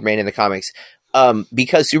fought Superman in the comics.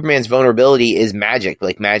 Because Superman's vulnerability is magic.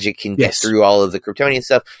 Magic can get through all of the Kryptonian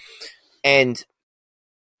stuff. And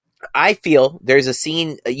I feel there's a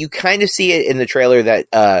scene, you kind of see it in the trailer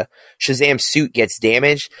that Shazam's suit gets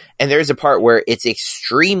damaged, and there's a part where it's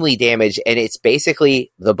extremely damaged, and it's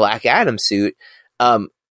basically the Black Adam suit.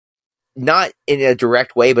 Not in a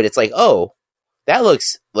direct way, but it's oh, that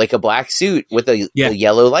looks like a black suit with a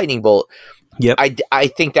yellow lightning bolt. Yep. I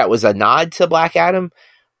think that was a nod to Black Adam.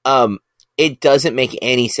 It doesn't make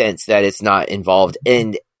any sense that it's not involved,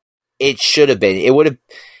 and it should have been. It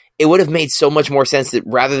would have made so much more sense that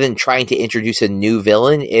rather than trying to introduce a new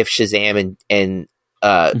villain, if Shazam and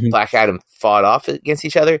Black Adam fought off against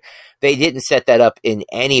each other, they didn't set that up in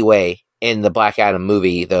any way in the Black Adam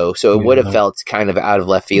movie, though. So it would have felt kind of out of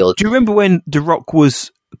left field. Do you remember when The Rock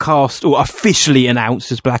was cast or officially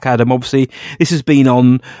announced as Black Adam? Obviously, this has been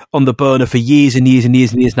on the burner for years and years and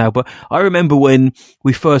years and years now. But I remember when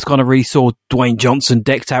we first kind of really saw Dwayne Johnson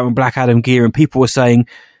decked out in Black Adam gear, and people were saying,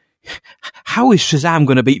 how is Shazam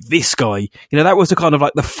going to beat this guy? That was the kind of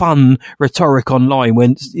the fun rhetoric online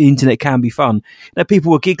when the internet can be fun.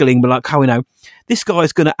 People were giggling, but this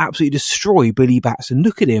guy's going to absolutely destroy Billy Batson.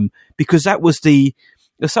 Look at him, because that was the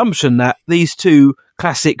assumption that these two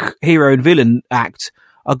classic hero and villain act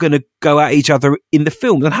are going to go at each other in the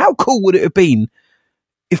films. And how cool would it have been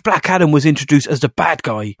if Black Adam was introduced as the bad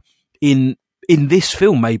guy in this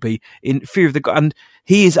film, maybe in Fear of the God, and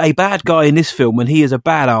he is a bad guy in this film, and he is a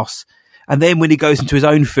badass. And then when he goes into his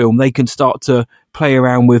own film, they can start to play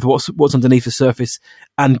around with what's underneath the surface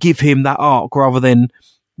and give him that arc rather than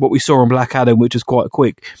what we saw on Black Adam, which is quite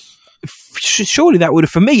quick. Surely that would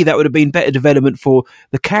have been better development for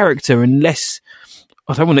the character, and less.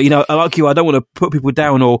 I don't want to, like you, I don't want to put people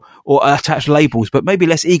down or attach labels, but maybe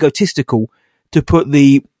less egotistical to put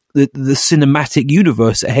the cinematic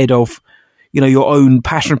universe ahead of your own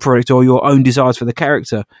passion project or your own desires for the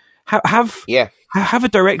character. Have a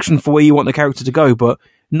direction for where you want the character to go, but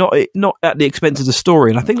not at the expense of the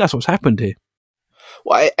story. And I think that's what's happened here.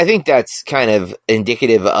 Well, I think that's kind of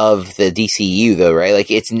indicative of the DCU, though, right? Like,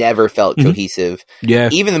 it's never felt cohesive. Yeah.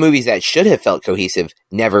 Even the movies that should have felt cohesive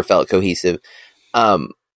never felt cohesive.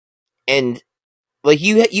 And like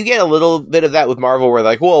you get a little bit of that with Marvel, where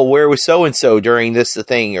like, well, where was so and so during this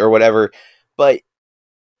thing or whatever? But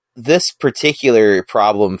this particular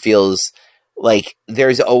problem feels like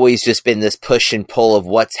there's always just been this push and pull of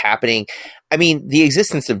what's happening. I mean, the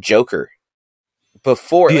existence of Joker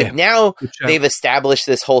before, like now they've established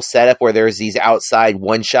this whole setup where there's these outside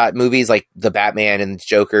one-shot movies like the Batman and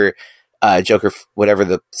Joker, whatever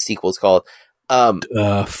the sequel's called.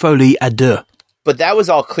 Folie à deux. But that was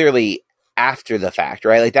all clearly after the fact,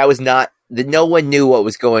 right? Like that was not, no one knew what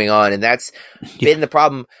was going on. And that's been the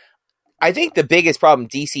problem. I think the biggest problem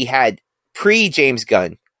DC had pre-James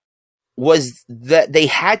Gunn was that they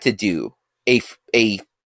had to do a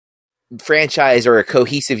franchise or a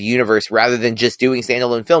cohesive universe rather than just doing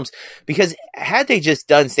standalone films, because had they just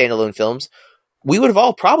done standalone films, we would have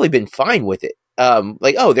all probably been fine with it.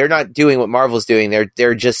 Like, oh, they're not doing what Marvel's doing.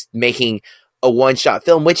 They're just making a one-shot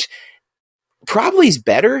film, which probably is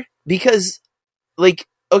better because, like,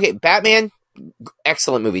 okay, Batman,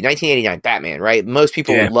 excellent movie, 1989, Batman, right? Most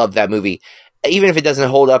people love that movie. Even if it doesn't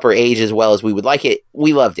hold up or age as well as we would like it,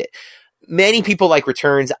 we loved it. Many people like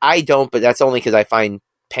Returns. I don't, but that's only because I find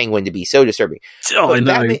Penguin to be so disturbing. Oh, I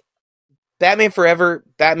know. Batman Forever,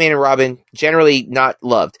 Batman and Robin, generally not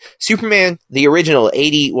loved. Superman, the original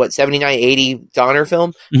 79, 80 Donner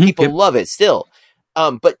film, people love it still.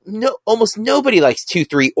 But almost nobody likes 2,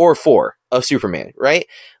 3, or 4 of Superman, right?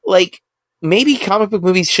 Like, maybe comic book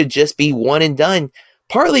movies should just be one and done,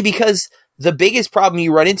 partly because the biggest problem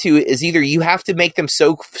you run into is either you have to make them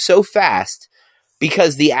so fast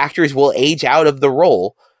because the actors will age out of the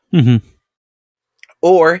role,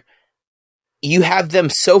 or you have them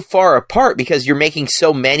so far apart because you're making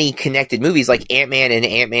so many connected movies, like Ant-Man and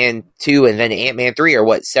Ant-Man 2 and then Ant-Man 3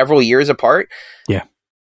 are several years apart? Yeah.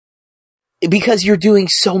 Because you're doing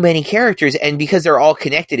so many characters and because they're all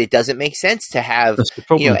connected, it doesn't make sense to have,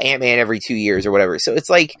 Ant-Man every 2 years or whatever. So it's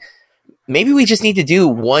like, maybe we just need to do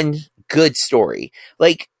one good story.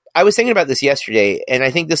 Like, I was thinking about this yesterday, and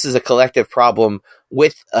I think this is a collective problem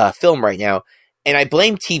with film right now. And I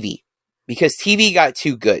blame TV because TV got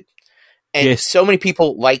too good. And so many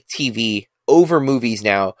people like TV over movies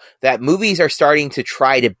now that movies are starting to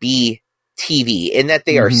try to be TV in that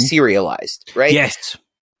they are serialized, right? Yes.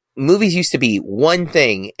 Movies used to be one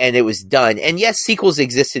thing and it was done. And yes, sequels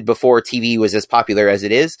existed before TV was as popular as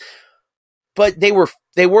it is, but they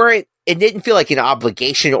weren't, it didn't feel like an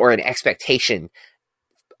obligation or an expectation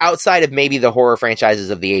outside of maybe the horror franchises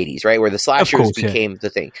of the 80s, right? Where the slashers became the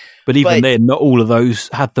thing. But even then, not all of those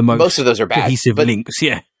had the most of those are bad, cohesive links,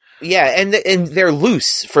 Yeah, and they're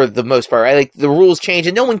loose for the most part, right? Like, the rules change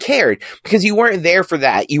and no one cared because you weren't there for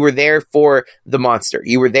that. You were there for the monster.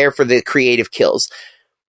 You were there for the creative kills.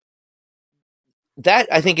 That,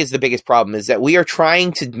 I think, is the biggest problem, is that we are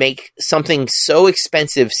trying to make something so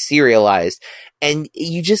expensive serialized, and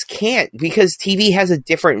you just can't, because TV has a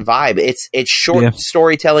different vibe. It's short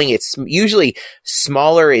storytelling. It's usually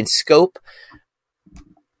smaller in scope.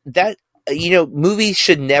 That, movies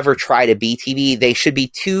should never try to be TV. They should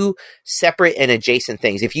be two separate and adjacent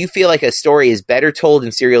things. If you feel like a story is better told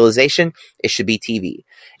in serialization, it should be TV.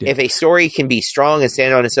 Yeah. If a story can be strong and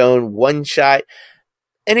stand on its own, one shot,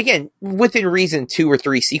 and again, within reason, 2 or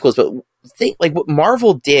 3 sequels, but like what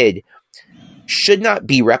Marvel did should not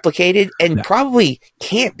be replicated and probably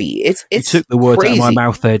can't be. It's you took the words out of my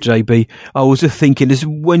mouth there, JB. I was just thinking, this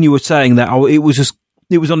when you were saying that,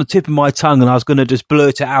 it was on the tip of my tongue, and I was going to just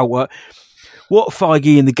blurt it out. What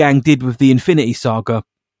Feige and the gang did with the Infinity Saga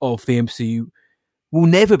of the MCU will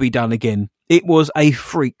never be done again. It was a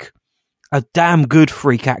damn good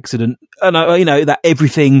freak accident, and that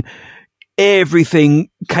everything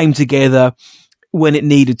came together when it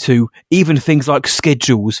needed to. Even things like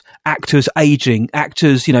schedules, actors aging,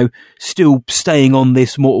 actors, still staying on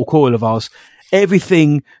this mortal coil of ours.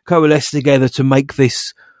 Everything coalesced together to make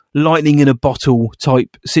this lightning in a bottle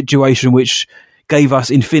type situation, which gave us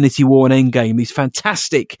Infinity War and Endgame, these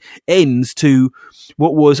fantastic ends to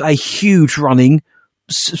what was a huge running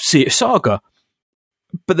saga.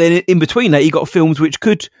 But then in between that, you got films which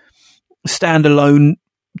could stand alone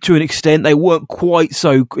to an extent. They weren't quite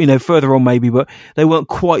so, further on maybe, but they weren't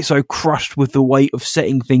quite so crushed with the weight of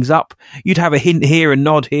setting things up. You'd have a hint here, a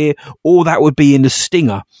nod here, or that would be in the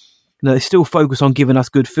stinger. They still focus on giving us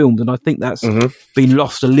good films, and I think that's been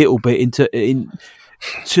lost a little bit to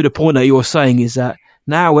the point that you're saying, is that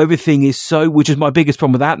Now everything is so, which is my biggest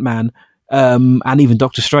problem with Ant-Man, and even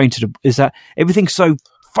Doctor Strange, is that everything's so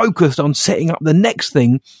focused on setting up the next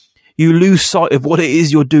thing, you lose sight of what it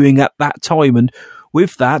is you're doing at that time. And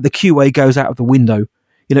with that, the QA goes out of the window.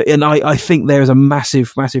 And I think there is a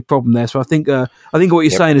massive, massive problem there. So I think what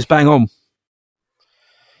you're saying is bang on.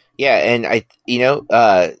 Yeah, and I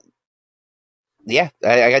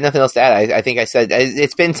got nothing else to add. I think I said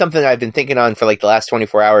it's been something I've been thinking on for like the last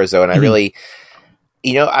 24 hours though, and I really,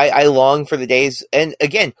 I long for the days. And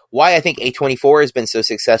again, why I think A24 has been so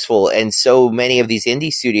successful, and so many of these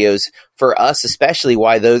indie studios, for us especially,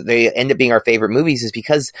 why they end up being our favorite movies, is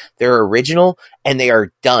because they're original and they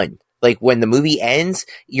are done. Like when the movie ends,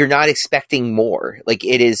 you're not expecting more. Like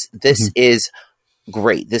this is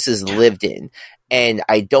great. This is lived in. And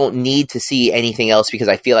I don't need to see anything else, because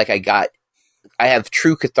I feel like I have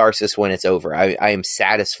true catharsis when it's over. I am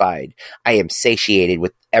satisfied. I am satiated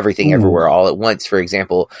with everything everywhere all at once, for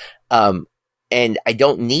example. And I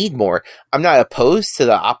don't need more. I'm not opposed to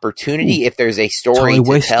the opportunity if there's a story to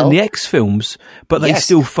West tell. And the X films, but they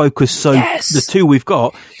still focus the two we've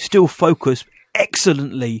got still focus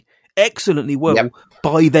excellently well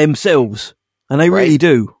by themselves, and they really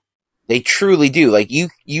do. They truly do. Like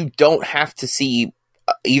you don't have to see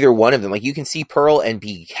either one of them. Like you can see Pearl and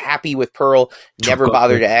be happy with Pearl, never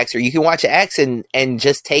bother to X, or you can watch X and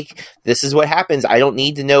just take, this is what happens. I don't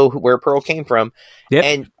need to know where Pearl came from. Yep.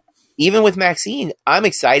 And even with Maxine, I'm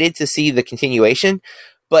excited to see the continuation,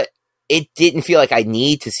 but it didn't feel like I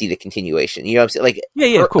need to see the continuation. You know what I'm saying?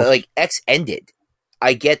 Like, of course. Like X ended.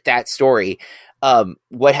 I get that story.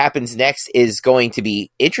 What happens next is going to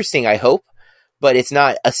be interesting, I hope, but it's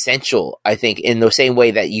not essential, I think, in the same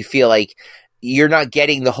way that you feel like you're not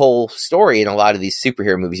getting the whole story in a lot of these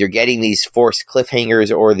superhero movies. You're getting these forced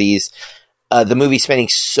cliffhangers, or these, the movie spending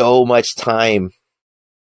so much time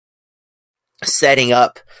setting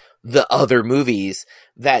up the other movies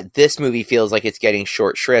that this movie feels like it's getting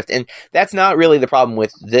short shrift. And that's not really the problem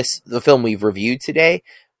with the film we've reviewed today.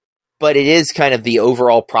 But it is kind of the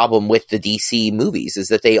overall problem with the DC movies, is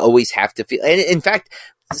that they always have to feel, and in fact,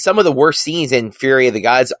 some of the worst scenes in Fury of the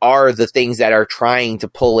Gods are the things that are trying to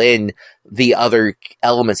pull in the other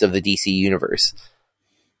elements of the DC universe.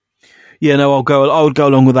 Yeah, no, I would go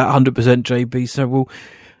along with that 100%, JB. So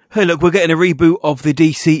hey, look, we're getting a reboot of the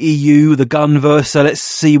DCEU, the Gunverse, so let's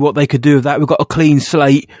see what they could do with that. We've got a clean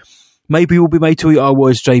slate. Maybe we'll be made to eat our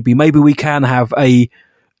words, JB. Maybe we can have an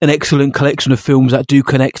excellent collection of films that do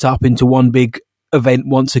connect up into one big event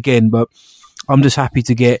once again. But I'm just happy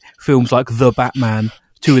to get films like The Batman,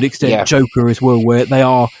 to an extent, Joker as well, where they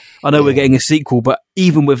are, I know we're getting a sequel, but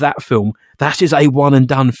even with that film, that is a one and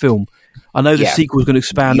done film. I know the sequel is going to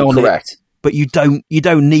expand on it, but you don't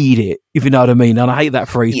need it, if you know what I mean. And I hate that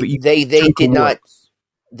phrase, but they did not.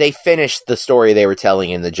 They finished the story they were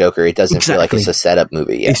telling in the Joker. It doesn't feel like it's a setup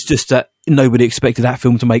movie. Yeah. It's just that nobody expected that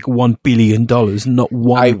film to make $1 billion, not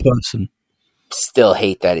one person. Still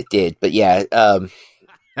hate that it did, but yeah.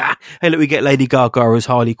 Hey, look, we get Lady Gaga as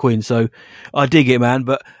Harley Quinn, so I dig it, man.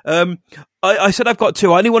 But I said I've got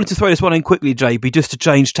two. I only wanted to throw this one in quickly, JB, just to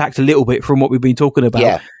change tact a little bit from what we've been talking about.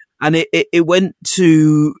 Yeah. And it went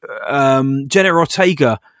to Jenna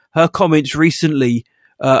Ortega, her comments recently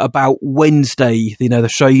about Wednesday, the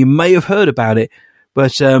show. You may have heard about it,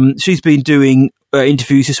 but she's been doing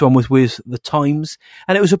interviews. This one was with The Times,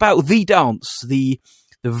 and it was about the dance, the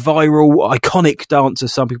viral, iconic dance,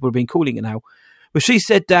 as some people have been calling it now. But she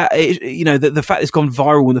said that the fact it's gone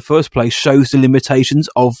viral in the first place shows the limitations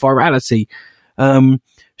of virality.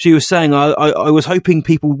 She was saying, I was hoping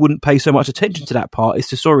people wouldn't pay so much attention to that part.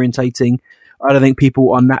 It's disorientating. I don't think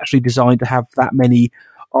people are naturally designed to have that many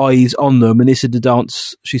eyes on them. And this is the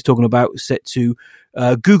dance she's talking about, set to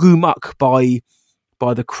Goo Goo Muck by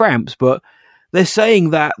the Cramps. But they're saying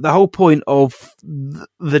that the whole point of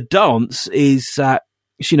the dance is that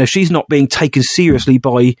she's not being taken seriously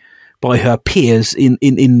by her peers in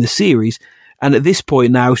the series. And at this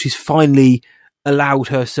point now, she's finally allowed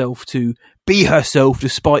herself to be herself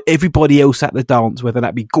despite everybody else at the dance, whether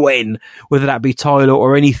that be Gwen, whether that be Tyler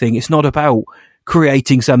or anything. It's not about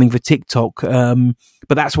creating something for TikTok.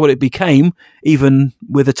 But that's what it became, even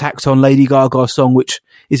with a tacked on Lady Gaga song, which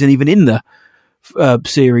isn't even in the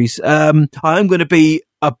series. I am going to be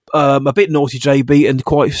a bit naughty, JB, and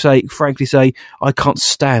frankly say I can't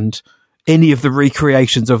stand any of the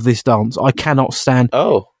recreations of this dance. I cannot stand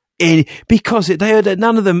because they are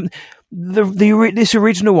none of them. This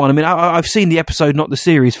original one. I mean, I've seen the episode, not the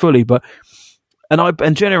series fully, but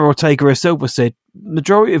and Jenna Ortega herself has said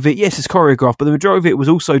majority of it, yes, it's choreographed, but the majority of it was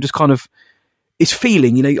also just kind of it's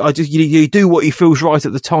feeling. You do what you feels right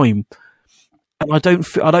at the time. And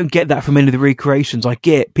I don't get that from any of the recreations. I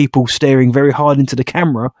get people staring very hard into the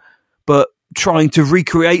camera, but trying to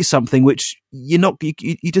recreate something which you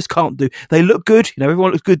just can't do. They look good,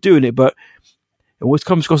 everyone looks good doing it, but it always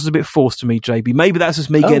comes across as a bit forced to me, JB. Maybe that's just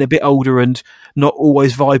me getting a bit older and not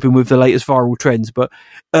always vibing with the latest viral trends. But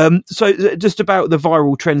so just about the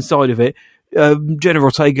viral trend side of it, Jenna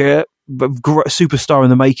Ortega, superstar in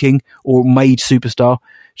the making, or made superstar,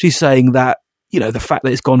 she's saying that, the fact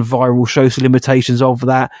that it's gone viral shows the limitations of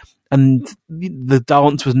that, and the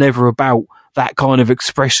dance was never about that kind of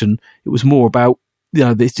expression. It was more about,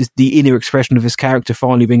 it's just the inner expression of his character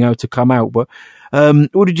finally being able to come out. But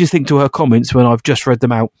what did you think to her comments when I've just read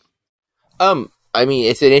them out? I mean,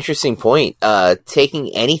 it's an interesting point.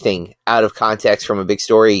 Taking anything out of context from a big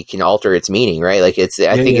story can alter its meaning, right? Like, it's,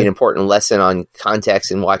 I think, an important lesson on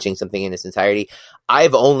context and watching something in its entirety.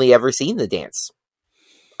 I've only ever seen the dance.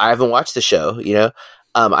 I haven't watched the show,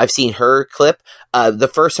 I've seen her clip. The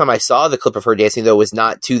first time I saw the clip of her dancing, though, was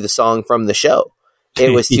not to the song from the show. It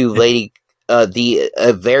was to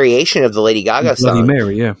a variation of the Lady Gaga Bloody song.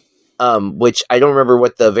 Mary, yeah. Which I don't remember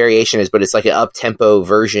what the variation is, but it's like an up-tempo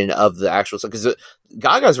version of the actual song. Because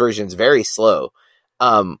Gaga's version is very slow.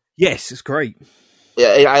 Yes, it's great.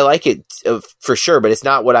 Yeah, I like it for sure, but it's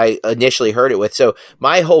not what I initially heard it with. So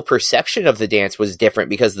my whole perception of the dance was different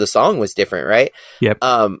because the song was different, right? Yep.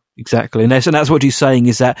 Exactly. And that's what he's saying,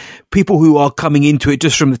 is that people who are coming into it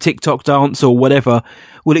just from the TikTok dance or whatever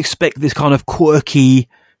would expect this kind of quirky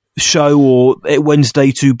show or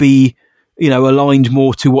Wednesday to be, aligned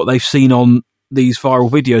more to what they've seen on these viral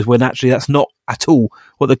videos, when actually that's not at all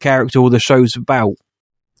what the character or the show's about.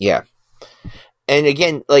 Yeah. And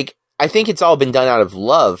again, like, I think it's all been done out of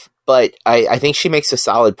love, but I think she makes a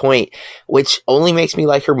solid point, which only makes me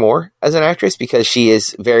like her more as an actress, because she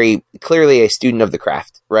is very clearly a student of the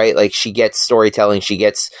craft, right? Like, she gets storytelling, she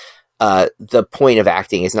gets the point of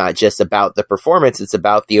acting is not just about the performance, it's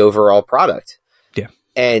about the overall product. Yeah.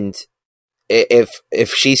 And if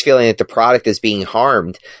she's feeling that the product is being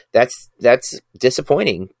harmed, that's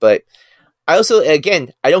disappointing. But I also,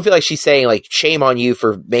 again, I don't feel like she's saying, like, shame on you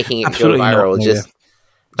for making it Absolutely go viral. not, Just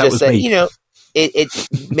that,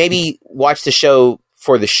 it maybe watch the show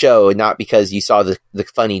for the show and not because you saw the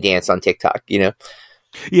funny dance on TikTok, Yeah,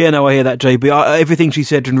 no, I hear that, JB. Everything she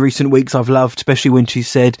said in recent weeks I've loved, especially when she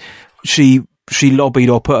said she lobbied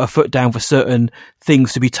or put her foot down for certain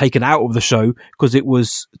things to be taken out of the show because it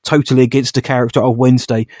was totally against the character of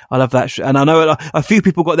Wednesday. I love that. And I know a few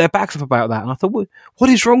people got their backs up about that. And I thought, what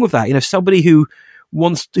is wrong with that? Somebody who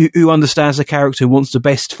understands the character, who wants the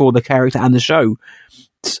best for the character and the show,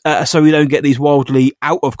 so we don't get these wildly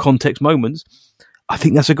out of context moments. I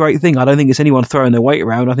think that's a great thing. I don't think it's anyone throwing their weight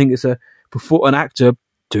around. I think it's an actor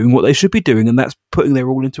doing what they should be doing, and that's putting their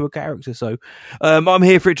all into a character. So I'm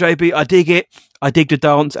here for it, JB. I dig it. I dig the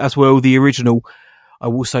dance as well, the original. I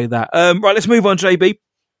will say that. Right, let's move on, JB.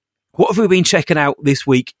 What have we been checking out this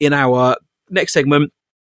week in our next segment?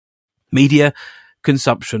 Media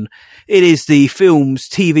consumption. It is the films,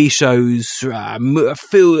 TV shows,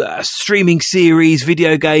 streaming series,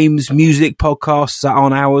 video games, music, podcasts that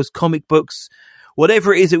aren't ours, comic books,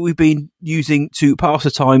 whatever it is that we've been using to pass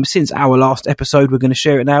the time since our last episode. We're going to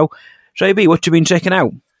share it now. JB, what you been checking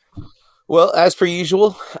out? Well, as per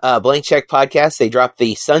usual, Blank Check Podcast, they dropped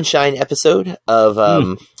the Sunshine episode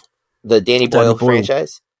of the Danny Boyle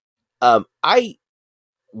franchise.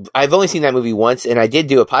 I've only seen that movie once, and I did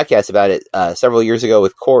do a podcast about it several years ago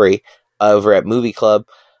with Corey over at Movie Club.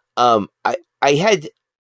 I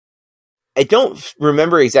don't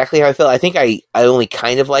remember exactly how I felt. I think I only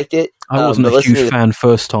kind of liked it. I wasn't a huge fan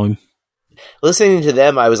first time. Listening to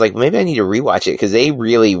them, I was like, maybe I need to rewatch it because they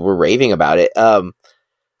really were raving about it.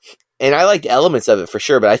 And I liked elements of it for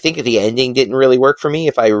sure, but I think the ending didn't really work for me,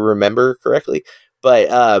 if I remember correctly.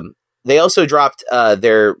 But they also dropped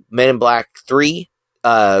their Men in Black 3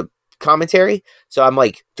 commentary, so I'm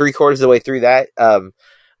like 3/4 of the way through that. I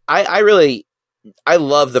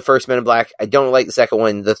love the first Men in Black. I don't like the second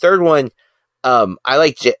one. The third one, I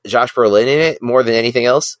like Josh Brolin in it more than anything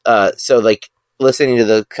else. So like listening to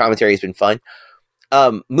the commentary has been fun.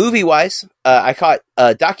 Movie wise, I caught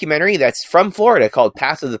a documentary that's from Florida called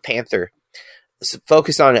Path of the Panther. It's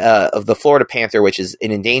focused on of the Florida panther, which is an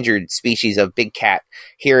endangered species of big cat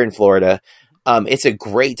here in Florida. It's a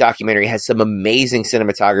great documentary. It has some amazing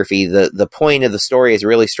cinematography. The point of the story is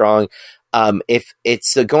really strong. If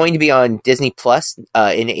it's going to be on Disney Plus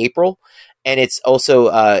in April, and it's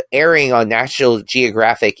also airing on National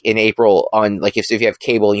Geographic in April on if you have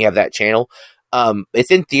cable and you have that channel. It's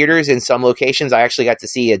in theaters in some locations. I actually got to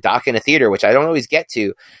see a doc in a theater, which I don't always get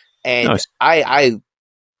to, and nice.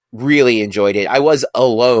 really enjoyed it. I was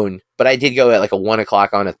alone, but I did go at like a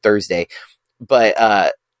 1:00 on a Thursday.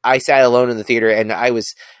 But I sat alone in the theater, and I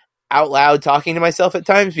was out loud talking to myself at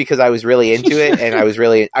times because I was really into it, and I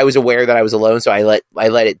was aware that I was alone, so I let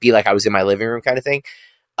it be like I was in my living room kind of thing.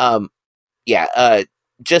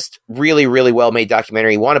 Just really, really well made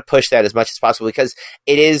documentary. Want to push that as much as possible because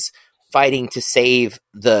it is fighting to save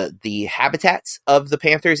the habitats of the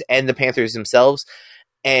panthers and the panthers themselves,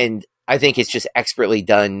 and I think it's just expertly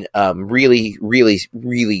done. Really, really,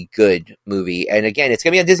 really good movie. And again, it's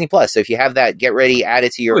gonna be on Disney Plus, so if you have that, get ready, add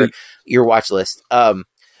it to your watch list.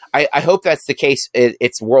 I hope that's the case.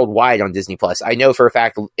 It's worldwide on Disney Plus. I know for a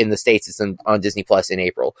fact in the States it's on Disney Plus in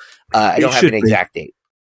April. I don't have an exact date.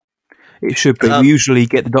 It should be. We usually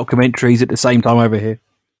get the documentaries at the same time over here.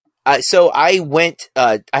 So I went.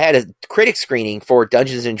 I had a critic screening for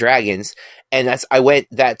Dungeons and Dragons, and I went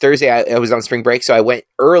that Thursday. I was on spring break, so I went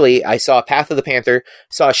early. I saw Path of the Panther,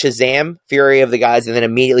 saw Shazam, Fury of the Gods, and then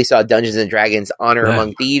immediately saw Dungeons and Dragons: Honor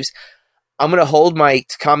Among Thieves. I'm going to hold my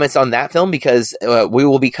comments on that film because we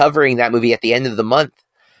will be covering that movie at the end of the month.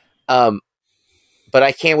 But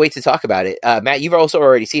I can't wait to talk about it. Matt, you've also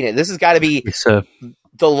already seen it. This has got to be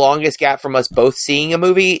the longest gap from us both seeing a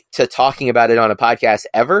movie to talking about it on a podcast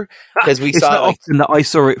ever, because we saw not often that I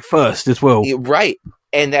saw it first as well, right?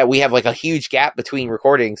 And that we have like a huge gap between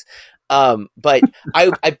recordings. But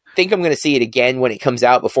I think I'm going to see it again when it comes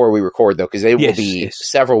out before we record, though, because it will be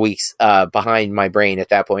several weeks behind my brain at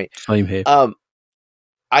that point. Same here.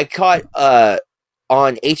 I caught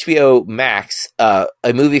on HBO Max a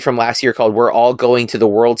movie from last year called "We're All Going to the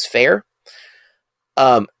World's Fair."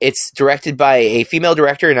 It's directed by a female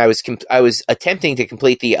director, and I was attempting to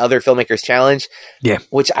complete the Other Filmmakers Challenge,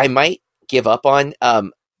 which I might give up on.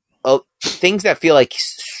 Things that feel like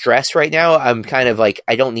stress right now, I'm kind of like,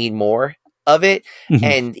 I don't need more of it. Mm-hmm.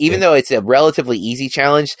 And even though it's a relatively easy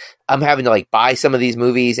challenge, I'm having to like buy some of these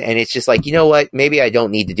movies, and it's just like, you know what? Maybe I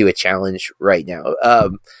don't need to do a challenge right now.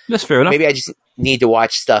 That's fair enough. Maybe I just need to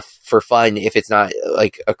watch stuff for fun if it's not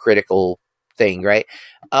like a critical thing, right?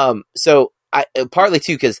 So I partly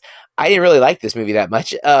too because I didn't really like this movie that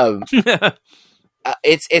much.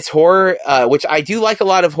 It's horror, which I do like a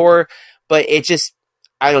lot of horror, but it just,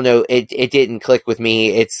 I don't know, it didn't click with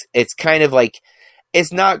me. It's kind of like,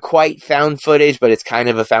 it's not quite found footage, but it's kind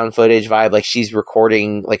of a found footage vibe. Like she's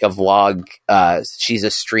recording like a vlog. She's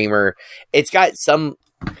a streamer. It's got some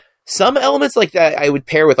elements like that I would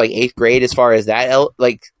pair with like 8th grade as far as that.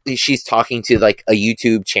 Like she's talking to like a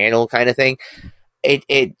YouTube channel kind of thing. It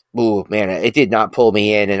did not pull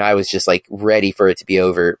me in, and I was just like ready for it to be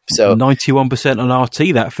over. So 91% on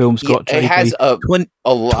RT, that film's got. It has a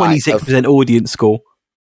lot 26% audience score.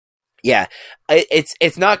 Yeah,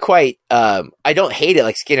 it's not quite. I don't hate it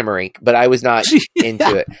like Skinamarink, but I was not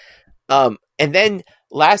into it. And then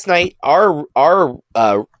last night, our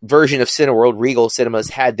version of Cineworld, Regal Cinemas,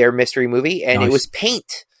 had their mystery movie, and it was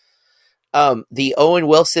Paint. The Owen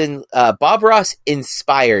Wilson, Bob Ross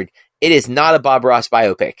inspired. It is not a Bob Ross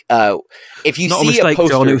biopic. If you not see a mistake,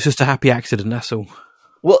 poster, John, it was just a happy accident. That's all.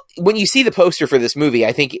 Well, when you see the poster for this movie,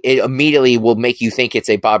 I think it immediately will make you think it's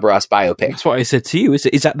a Bob Ross biopic. That's what I said to you. Is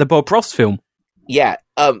that the Bob Ross film? Yeah.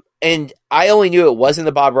 And I only knew it wasn't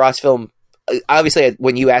the Bob Ross film. Obviously,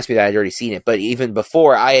 when you asked me that, I'd already seen it. But even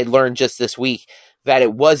before, I had learned just this week that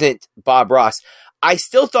it wasn't Bob Ross. I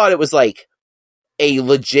still thought it was like a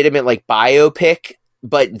legitimate like biopic,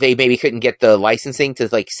 but they maybe couldn't get the licensing to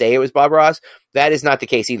like say it was Bob Ross. That is not the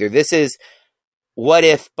case either. This is, what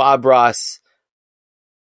if Bob Ross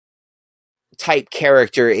type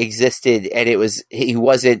character existed and he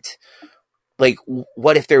wasn't like,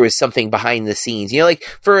 what if there was something behind the scenes? You know, like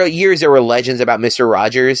for years there were legends about Mr.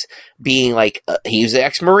 Rogers being like he was an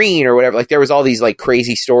ex-Marine or whatever. Like there was all these like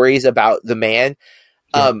crazy stories about the man.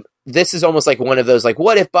 Yeah. This is almost like one of those, like,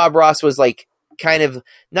 what if Bob Ross was like kind of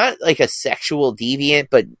not like a sexual deviant,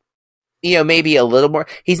 but you know, maybe a little more.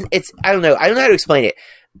 I don't know how to explain it.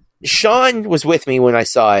 Sean was with me when I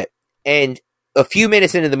saw it, and a few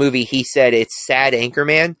minutes into the movie, he said it's sad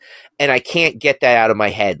Anchorman, and I can't get that out of my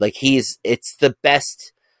head. Like it's the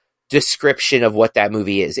best description of what that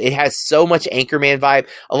movie is. It has so much Anchorman vibe.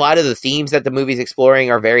 A lot of the themes that the movie's exploring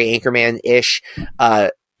are very Anchorman-ish.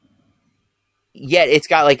 Yet it's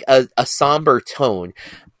got like a somber tone.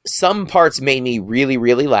 Some parts made me really,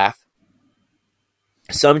 really laugh.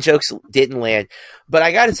 Some jokes didn't land, but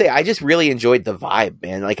I gotta say, I just really enjoyed the vibe,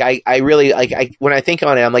 man. Like I really like, when I think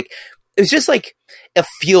on it, I'm like, it was just like a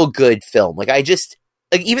feel good film. Like I just,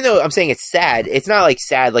 like, even though I'm saying it's sad, it's not like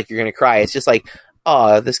sad like you're gonna cry. It's just like,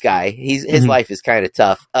 oh, this guy, his life is kind of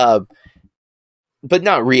tough. but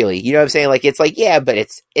not really. You know what I'm saying? Like, it's like, yeah, but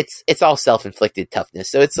it's all self-inflicted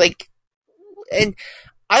toughness. So it's like, and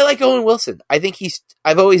I like Owen Wilson. I think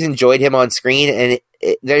I've always enjoyed him on screen, and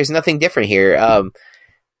there's nothing different here.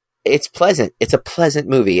 It's pleasant. It's a pleasant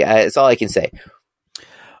movie. That's all I can say.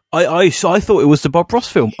 I thought it was the Bob Ross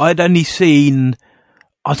film. I don't even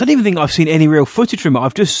think I've seen any real footage from it.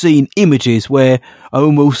 I've just seen images where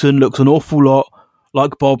Owen Wilson looks an awful lot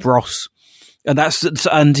like Bob Ross. And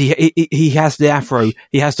he has the afro.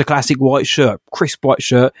 He has the classic white shirt, crisp white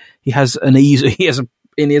shirt. He has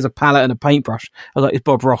a palette and a paintbrush. I was like, it's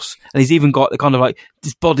Bob Ross, and he's even got the kind of like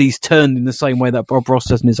his body's turned in the same way that Bob Ross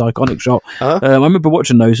does in his iconic shot. Uh-huh. I remember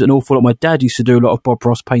watching those an awful lot. My dad used to do a lot of Bob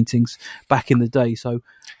Ross paintings back in the day. So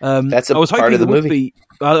that's part of the movie.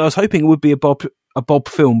 I was hoping it would be a Bob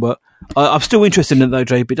film, but I'm still interested in it though,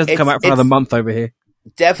 JB. It doesn't come out for another month over here.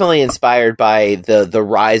 Definitely inspired by the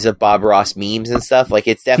rise of Bob Ross memes and stuff. Like,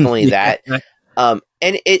 it's definitely that. And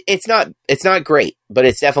it's not great, but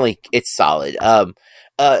it's solid.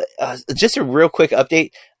 Just a real quick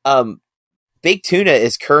update. Big Tuna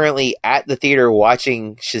is currently at the theater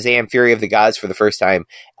watching Shazam: Fury of the Gods for the first time.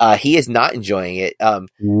 He is not enjoying it.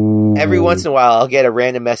 Every once in a while, I'll get a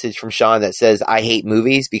random message from Sean that says, I hate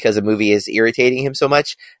movies because a movie is irritating him so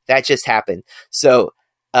much. That just happened. So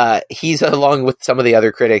he's along with some of the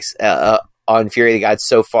other critics on Fury of the Gods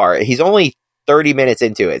so far. He's only 30 minutes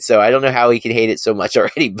into it, so I don't know how he can hate it so much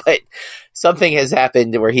already, but something has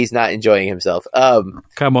happened where he's not enjoying himself.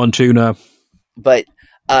 Come on, Tuna. But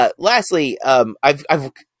lastly, I've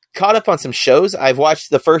caught up on some shows. I've watched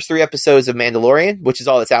the first 3 episodes of Mandalorian, which is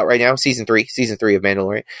all that's out right now, season 3 of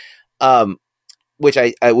Mandalorian, which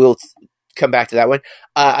I will come back to that one.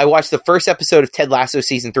 I watched the first episode of Ted Lasso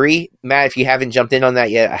season 3. Matt, if you haven't jumped in on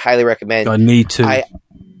that yet, I highly recommend. I need to.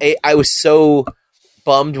 I was so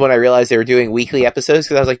bummed when I realized they were doing weekly episodes,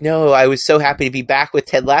 because I was like, no, I was so happy to be back with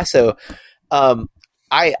Ted Lasso.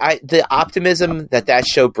 The optimism that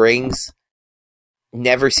show brings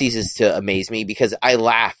never ceases to amaze me, because I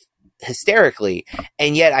laugh hysterically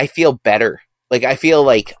and yet I feel better. Like, I feel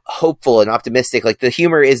like hopeful and optimistic. Like, the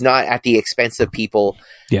humor is not at the expense of people.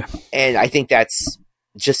 Yeah. And I think that's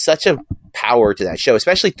just such a power to that show,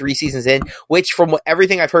 especially 3 seasons in, which from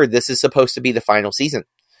everything I've heard, this is supposed to be the final season.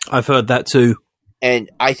 I've heard that too. And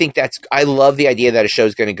I think I love the idea that a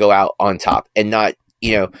show's going to go out on top and not,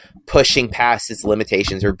 pushing past its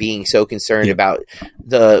limitations or being so concerned about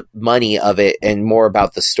the money of it and more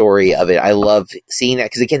about the story of it. I love seeing that,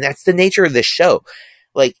 because again, that's the nature of this show.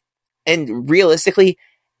 Like, and realistically,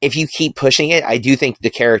 if you keep pushing it, I do think the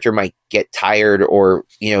character might get tired, or,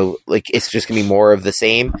 like, it's just going to be more of the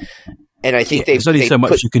same. And I think there's only so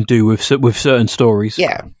much you can do with certain stories.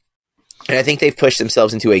 Yeah. And I think they've pushed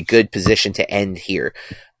themselves into a good position to end here.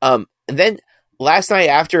 And then last night,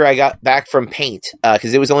 after I got back from Paint,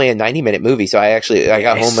 because it was only a 90-minute movie, so I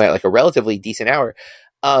got home at like a relatively decent hour.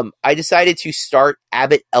 I decided to start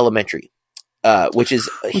Abbott Elementary, which is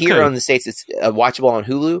here on the States. It's watchable on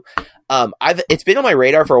Hulu. It's been on my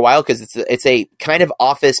radar for a while, because it's a kind of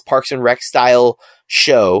Office, Parks and Rec style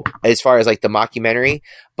show as far as like the mockumentary,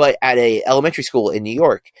 but at a elementary school in New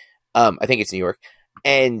York. I think it's New York.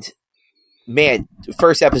 And man,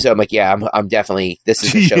 first episode, I'm like, yeah, I'm definitely, this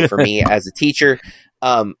is a show for me as a teacher.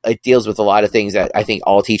 It deals with a lot of things that I think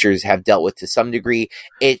all teachers have dealt with to some degree.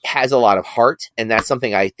 It has a lot of heart, and that's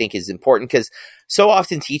something I think is important, because so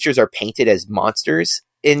often teachers are painted as monsters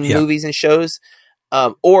in movies and shows,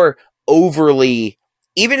 or overly,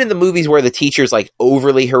 even in the movies where the teacher's like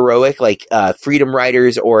overly heroic, like Freedom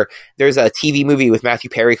Writers, or there's a TV movie with Matthew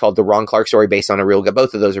Perry called The Ron Clark Story, based on a real guy.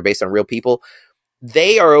 Both of those are based on real people.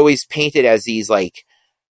 They are always painted as these like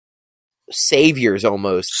saviors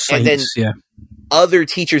almost. Saints, and then other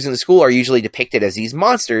teachers in the school are usually depicted as these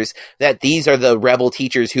monsters, that these are the rebel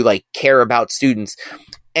teachers who like care about students.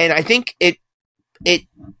 And I think it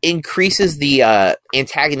increases the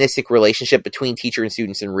antagonistic relationship between teacher and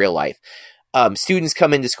students in real life. Students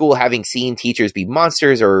come into school having seen teachers be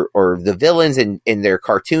monsters or the villains in their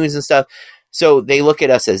cartoons and stuff. So they look at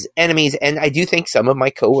us as enemies. And I do think some of my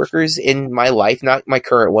coworkers in my life, not my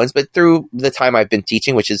current ones, but through the time I've been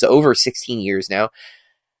teaching, which is over 16 years now,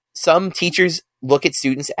 some teachers look at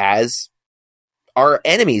students as our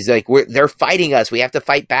enemies. Like, they're fighting us. We have to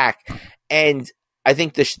fight back. And I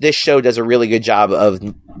think this show does a really good job of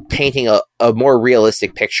painting a more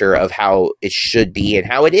realistic picture of how it should be and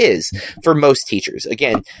how it is for most teachers.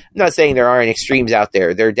 Again, I'm not saying there aren't extremes out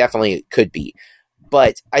there. There definitely could be.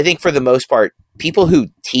 But I think for the most part, people who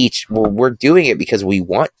teach, we're doing it because we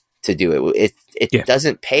want to do it. It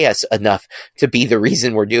doesn't pay us enough to be the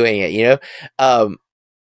reason we're doing it,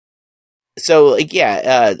 So, like,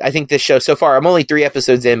 yeah, I think this show so far, I'm only 3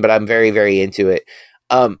 episodes in, but I'm very, very into it.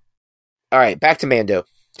 All right, back to Mando,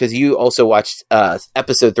 because you also watched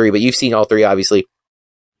episode 3, but you've seen all 3, obviously.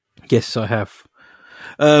 Yes, I have.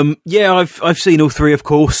 Yeah, I've seen all 3, of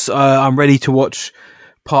course. I'm ready to watch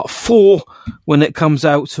part 4 when it comes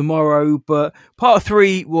out tomorrow, but part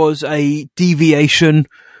 3 was a deviation,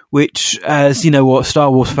 which, as you know what,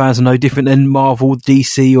 Star Wars fans are no different than Marvel,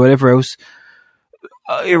 DC, or whatever else.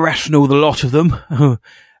 Irrational, the lot of them.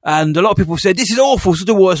 And a lot of people said, this is awful, it's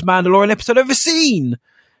the worst Mandalorian episode I've ever seen.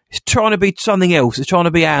 It's trying to be something else. It's trying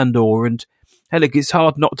to be Andor. And hell, it's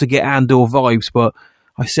hard not to get Andor vibes, but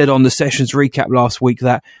I said on the Sessions recap last week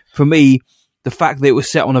that, for me, the fact that it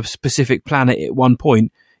was set on a specific planet at one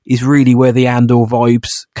point is really where the Andor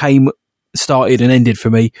vibes started and ended for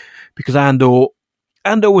me, because Andor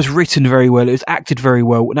was written very well. It was acted very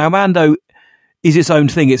well. Now, Mando is its own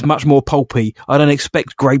thing. It's much more pulpy. I don't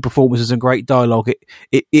expect great performances and great dialogue.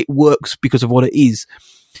 It works because of what it is.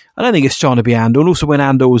 I don't think it's trying to be Andor. And also, when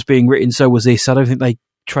Andor was being written, so was this. I don't think they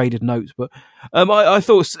traded notes. But I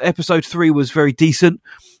thought episode 3 was very decent.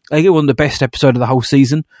 I think it wasn't the best episode of the whole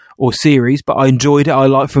season or series, but I enjoyed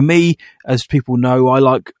it. For me, as people know, I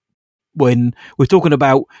like when we're talking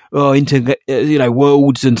about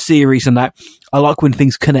worlds and series and that. I like when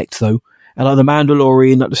things connect, though. And like The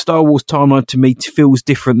Mandalorian, like the Star Wars timeline to me feels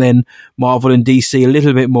different than Marvel and DC a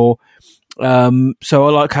little bit more. So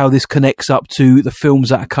I like how this connects up to the films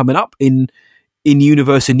that are coming up in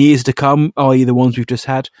universe in years to come, i.e. the ones we've just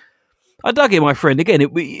had. I dug it, my friend. Again,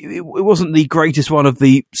 it wasn't the greatest one of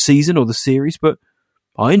the season or the series, but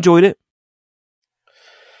I enjoyed it.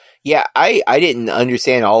 Yeah, I didn't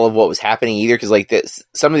understand all of what was happening either, because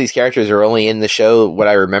some of these characters are only in the show, what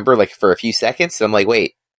I remember, like for a few seconds. And I'm like,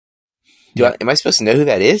 wait, am I supposed to know who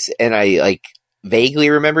that is? And I vaguely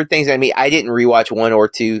remembered things. I mean, I didn't rewatch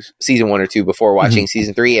season 1 or 2 before watching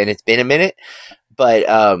season 3, and it's been a minute. But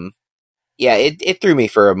yeah, it threw me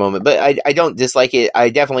for a moment. But I don't dislike it. I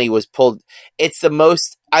definitely was pulled.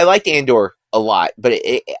 I liked Andor a lot, but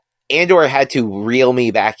Andor had to reel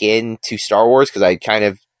me back into Star Wars because I kind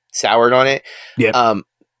of soured on it. Yeah.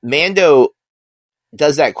 Mando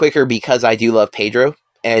does that quicker because I do love Pedro,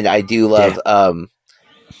 and I do love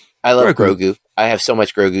I love Grogu. I have so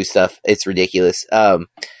much Grogu stuff. It's ridiculous.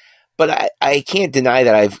 But I can't deny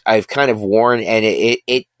that I've kind of worn, and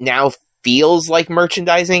it now feels like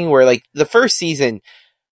merchandising, where like the first season,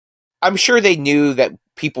 I'm sure they knew that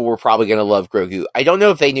people were probably going to love Grogu. I don't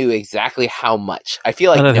know if they knew exactly how much. I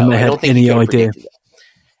feel like I don't think any idea.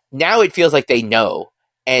 Now it feels like they know,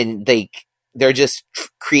 and they're just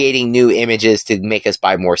creating new images to make us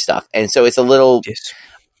buy more stuff. And so it's a little... Yes.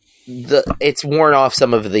 It's worn off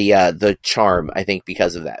some of the charm, I think,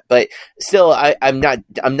 because of that. But still, I'm not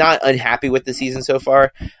unhappy with the season so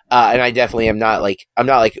far, and I definitely am not like I'm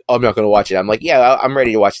not going to watch it. I'm like, yeah, I'm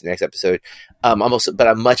ready to watch the next episode. But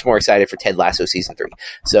I'm much more excited for Ted Lasso season 3.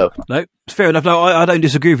 So no, fair enough. No, I don't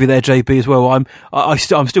disagree with you there, JP, as well. I'm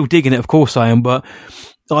still digging it. Of course, I am, but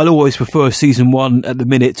I'll always prefer season 1 at the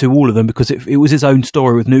minute to all of them, because it was its own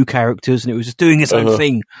story with new characters, and it was just doing its own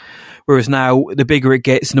thing. Whereas now, the bigger it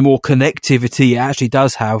gets and the more connectivity it actually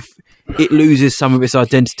does have, it loses some of its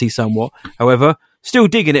identity somewhat. However, still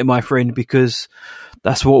digging it, my friend, because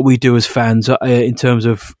that's what we do as fans in terms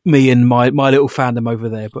of me and my little fandom over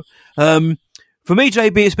there. But for me,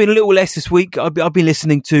 JB, it's been a little less this week. I've been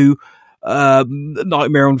listening to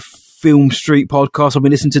Nightmare on Film Street podcast. I've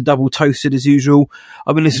been listening to Double Toasted as usual.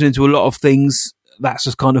 I've been listening to a lot of things. That's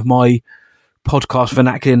just kind of my podcast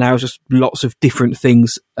vernacular now. It's just lots of different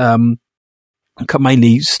things,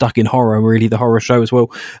 mainly stuck in horror, really, the horror show as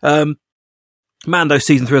well. Mando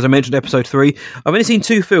season 3, as I mentioned, episode 3. I've only seen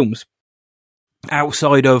 2 films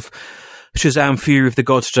outside of Shazam Fury of the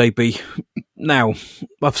Gods, JB. Now,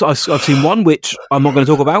 I've seen one which I'm not going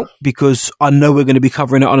to talk about because I know we're going to be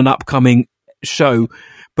covering it on an upcoming show,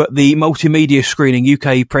 but the multimedia screening,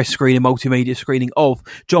 UK press screening, multimedia screening of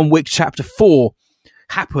John Wick Chapter 4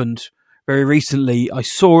 happened very recently. I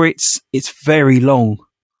saw it. It's very long.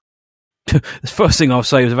 The first thing I'll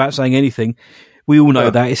say is, without saying anything, we all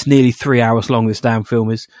know that it's nearly 3 hours long, this damn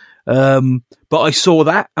film is. But I saw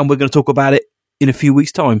that, and we're going to talk about it in a few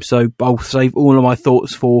weeks' time. So I'll save all of my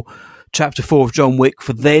thoughts for Chapter 4 of John Wick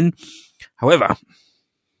for then. However,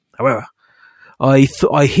 I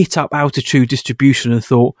hit up Altitude Distribution and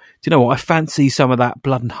thought, do you know what? I fancy some of that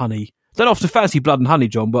Blood and Honey. I don't often fancy Blood and Honey,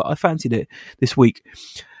 John, but I fancied it this week.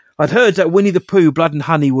 I'd heard that Winnie the Pooh, Blood and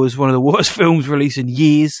Honey was one of the worst films released in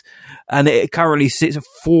years, and it currently sits at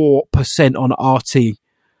 4% on RT.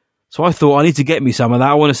 So I thought, I need to get me some of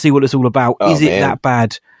that. I want to see what it's all about. Is it that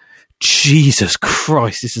bad? Jesus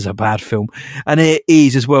Christ, this is a bad film. And it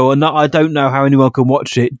is as well. And I don't know how anyone can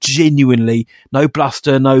watch it. Genuinely. No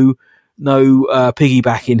bluster, no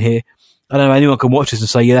piggyback in here. I don't know anyone can watch this and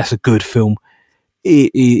say, yeah, that's a good film.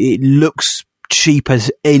 It looks cheap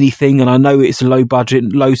as anything, and I know it's a low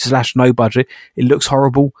 / no budget. It looks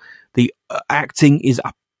horrible. The acting is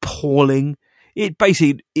appalling. It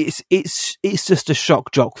basically it's just a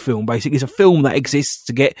shock jock film. Basically, it's a film that exists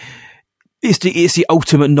to get. It's the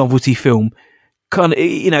ultimate novelty film. Kind of,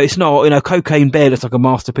 it's not. Cocaine Bear looks like a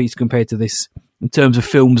masterpiece compared to this in terms of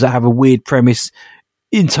films that have a weird premise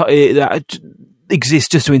that exists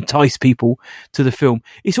just to entice people to the film.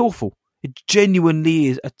 It's awful. It genuinely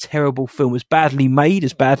is a terrible film. It's badly made.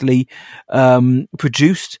 It's badly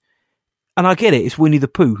produced. And I get it. It's Winnie the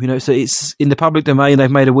Pooh. So it's in the public domain. They've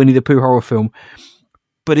made a Winnie the Pooh horror film.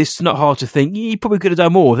 But it's not hard to think, you probably could have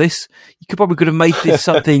done more of this. You probably could have made this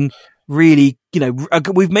something really,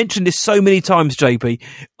 we've mentioned this so many times, JP,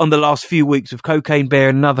 on the last few weeks with Cocaine Bear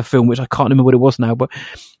and another film, which I can't remember what it was now, but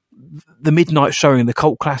the midnight showing, the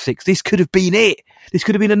cult classics. This could have been it. This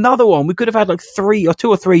could have been another one. We could have had like two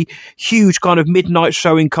or three huge kind of midnight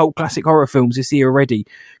showing cult classic horror films this year already.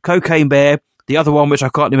 Cocaine Bear, the other one, which I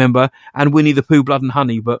can't remember, and Winnie the Pooh, Blood and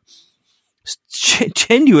Honey, but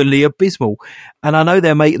genuinely abysmal. And I know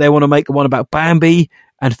they want to make one about Bambi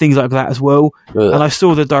and things like that as well. Ugh. And I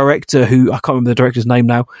saw the director, who I can't remember the director's name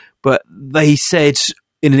now, but they said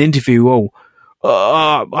in an interview,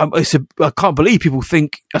 I can't believe people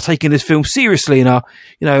are taking this film seriously and are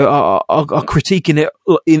critiquing it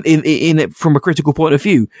in it from a critical point of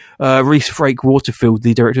view. Reese Frake Waterfield,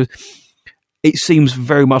 the director, it seems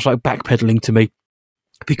very much like backpedaling to me.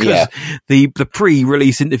 Because the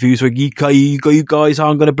pre-release interviews where you guys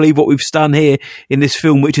aren't going to believe what we've done here in this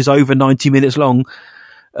film, which is over 90 minutes long.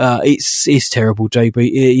 It's terrible,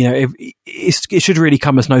 JB. It should really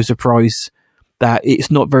come as no surprise that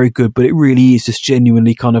it's not very good, but it really is just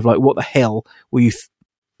genuinely kind of like, what the hell were you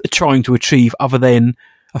trying to achieve other than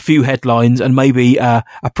a few headlines and maybe a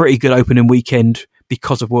pretty good opening weekend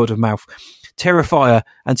because of word of mouth. Terrifier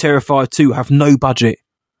and Terrifier 2 have no budget.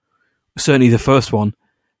 Certainly the first one.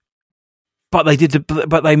 But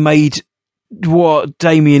they made what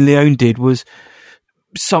Damien Leone did was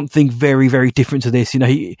something very, very different to this.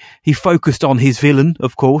 He focused on his villain,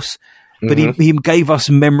 of course, but he gave us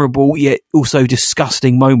memorable yet also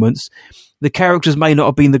disgusting moments. The characters may not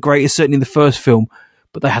have been the greatest, certainly in the first film,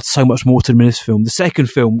 but they had so much more to them in this film. The second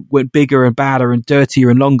film went bigger and badder and dirtier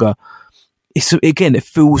and longer. It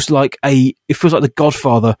feels like The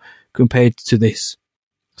Godfather compared to this.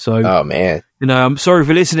 So, oh man, I'm sorry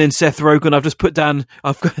for listening, Seth Rogen. I've just put down.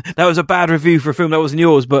 That was a bad review for a film that wasn't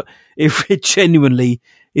yours, but it genuinely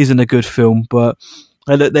isn't a good film. But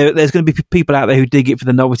there's going to be people out there who dig it for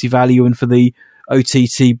the novelty value and for the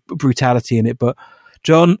OTT brutality in it. But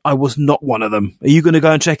John, I was not one of them. Are you going to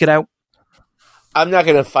go and check it out? I'm not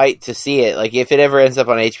going to fight to see it. Like, if it ever ends up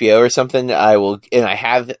on HBO or something, I will, and I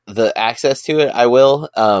have the access to it, I will.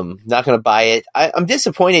 Not going to buy it. I'm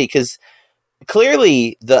disappointed because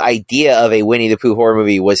clearly the idea of a Winnie the Pooh horror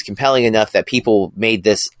movie was compelling enough that people made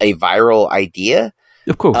this a viral idea.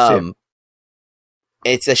 Of course.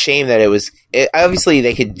 It's a shame that obviously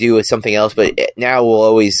they could do with something else, but now we'll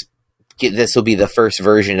always this will be the first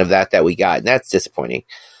version of that we got, and that's disappointing.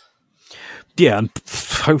 Yeah, and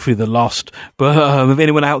hopefully the last. But if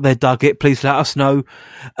anyone out there dug it, please let us know.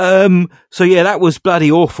 So yeah, that was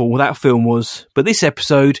bloody awful, that film was. But this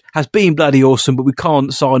episode has been bloody awesome, but we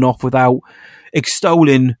can't sign off without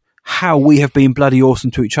extolling how we have been bloody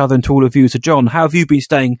awesome to each other and to all of you. So John, how have you been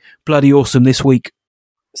staying bloody awesome this week?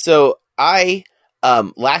 So I,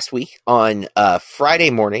 last week on Friday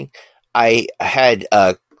morning, I had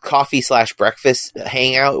coffee/breakfast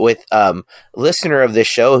hangout with listener of this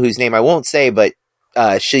show whose name I won't say, but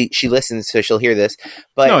she listens, so she'll hear this.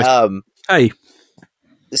 But nice. Hey,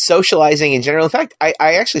 socializing in general. In fact, I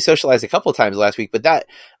actually socialized a couple of times last week, but that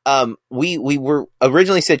we were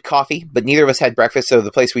originally said coffee, but neither of us had breakfast, so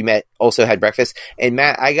the place we met also had breakfast. And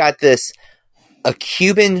Matt, I got a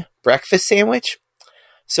Cuban breakfast sandwich.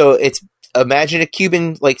 So imagine a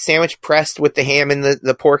Cuban like sandwich pressed with the ham and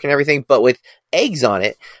the pork and everything, but with eggs on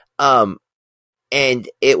it. And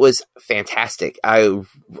it was fantastic. I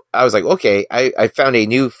was like, okay, I found a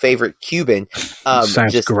new favorite Cuban.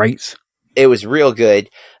 Sounds great. It was real good.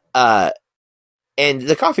 And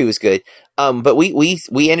the coffee was good. But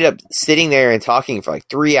we ended up sitting there and talking for like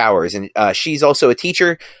 3 hours. And she's also a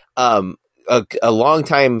teacher, a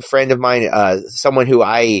longtime friend of mine, someone who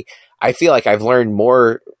I feel like I've learned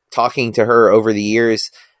more talking to her over the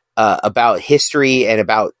years about history and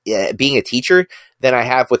about being a teacher than I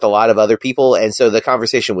have with a lot of other people. And so the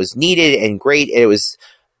conversation was needed and great. It was,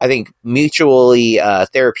 I think, mutually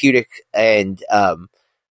therapeutic. And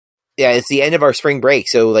it's the end of our spring break.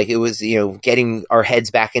 So like it was, getting our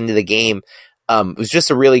heads back into the game. It was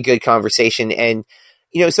just a really good conversation. And,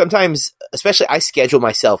 sometimes, especially I schedule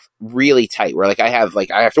myself really tight where I have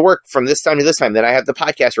to work from this time to this time. Then I have the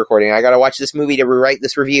podcast recording. I got to watch this movie to rewrite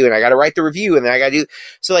this review, and I got to write the review, and then I got to do.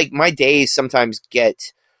 So my days sometimes get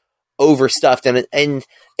overstuffed, and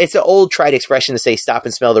it's an old tried expression to say stop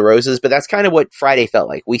and smell the roses, but that's kind of what Friday felt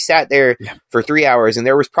like. We sat there for 3 hours, and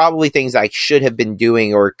there was probably things I should have been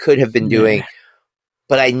doing or could have been doing,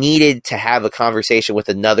 but I needed to have a conversation with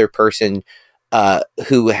another person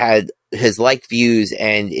who had his like views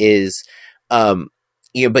and is,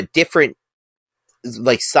 but different,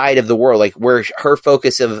 side of the world, where her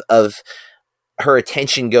focus of her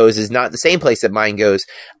attention goes is not the same place that mine goes.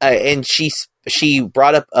 And she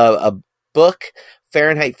brought up a book,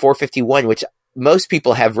 Fahrenheit 451, which most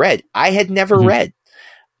people have read. I had never read.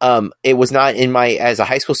 It was not in as a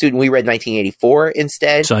high school student, we read 1984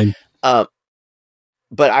 instead. Same. But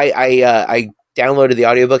I downloaded the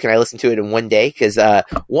audiobook and I listened to it in one day because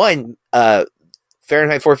Fahrenheit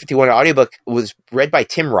 451 audiobook was read by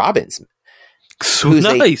Tim Robbins, who's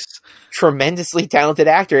nice, a tremendously talented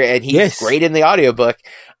actor, and he's great in the audiobook.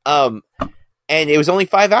 And it was only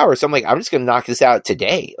 5 hours, so I'm like, I'm just going to knock this out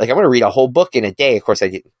today. I'm going to read a whole book in a day. Of course, I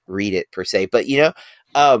didn't read it per se, but your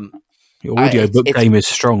audiobook game is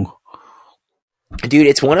strong. Dude,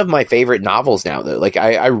 it's one of my favorite novels now, though.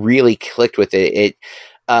 I really clicked with it.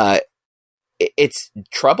 It's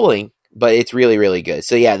troubling, but it's really, really good.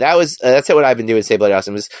 So yeah, that's what I've been doing. Say Bloody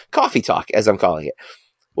Awesome is coffee talk, as I'm calling it.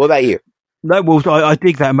 What about you? No, well, I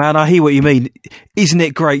dig that, man. I hear what you mean. Isn't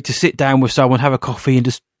it great to sit down with someone, have a coffee, and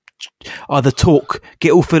just either talk,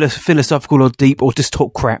 get all philosophical or deep, or just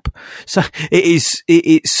talk crap? So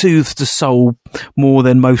it soothes the soul more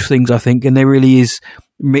than most things, I think, and there really is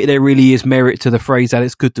merit to the phrase that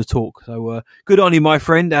it's good to talk. So good on you, my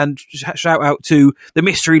friend, and shout out to the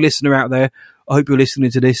mystery listener out there. I hope you're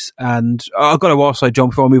listening to this. And I've got to ask, John,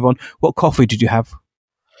 before I move on, what coffee did you have?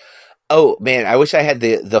 Oh man, I wish I had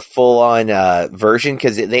the full on version,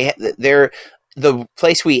 because the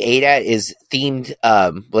place we ate at is themed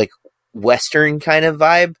Western kind of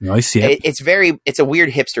vibe. Nice, yeah. It's a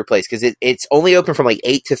weird hipster place because it's only open from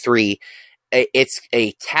 8 to 3. It's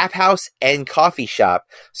a tap house and coffee shop.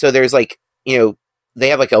 So there's they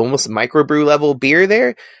have almost microbrew level beer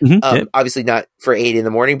there. Mm-hmm, obviously not for 8 in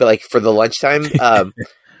the morning, but for the lunchtime.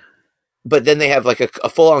 But then they have a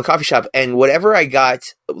full on coffee shop, and whatever I got,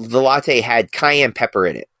 the latte had cayenne pepper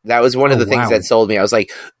in it. That was one of the things that sold me. I was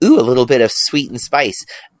like, ooh, a little bit of sweet and spice.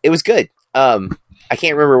 It was good. I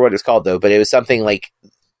can't remember what it's called though, but it was something like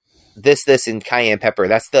this, and cayenne pepper.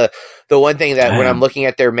 That's the one thing that when I'm looking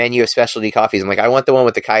at their menu of specialty coffees, I'm like, I want the one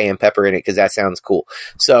with the cayenne pepper in it because that sounds cool.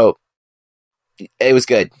 So it was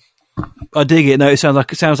good. I dig it. No, it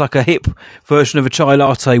sounds like a hip version of a chai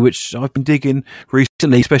latte, which I've been digging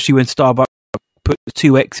recently, especially when Starbucks put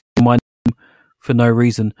 2X in my name for no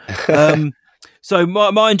reason. So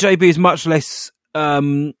mine, JB, is much less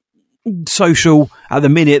social at the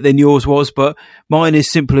minute than yours was, but mine is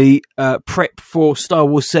simply prep for Star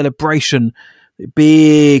Wars Celebration,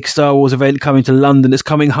 big Star Wars event coming to London. It's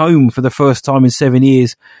coming home for the first time in 7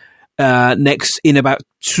 years. In about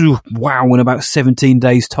 17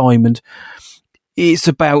 days time, and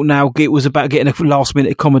it was about getting a last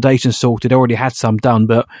minute accommodation sorted. I already had some done,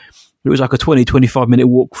 but it was like a 20-25 minute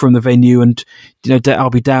walk from the venue, and I'll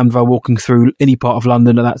be damned if I'm walking through any part of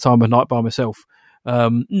London at that time of night by myself.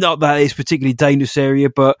 Not that it's a particularly dangerous area,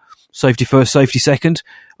 but safety first, safety second.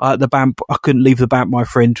 The BAMP, I couldn't leave the BAMP, my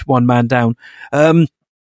friend, one man down.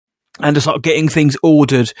 And just getting things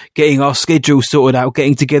ordered, getting our schedule sorted out,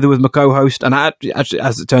 getting together with my co-host, and actually,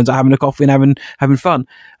 as it turns out, having a coffee and having fun,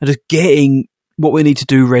 and just getting what we need to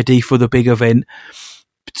do ready for the big event,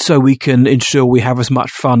 so we can ensure we have as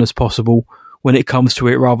much fun as possible when it comes to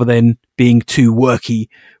it, rather than being too worky.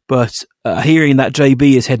 But hearing that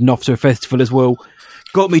JB is heading off to a festival as well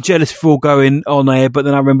got me jealous before going on air. But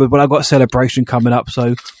then I remembered, well, I've got a celebration coming up,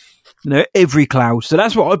 so every cloud. So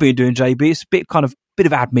that's what I've been doing, JB. It's a bit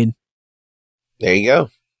of admin. There you go.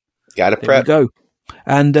 Got to prep. There you go.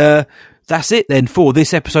 And that's it then for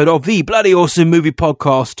this episode of the Bloody Awesome Movie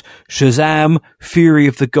Podcast, Shazam! Fury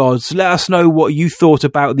of the Gods. Let us know what you thought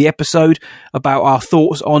about the episode, about our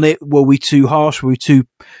thoughts on it. Were we too harsh? Were we too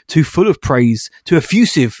full of praise? Too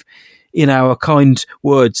effusive in our kind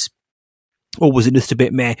words? Or was it just a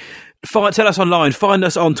bit meh? Tell us online. Find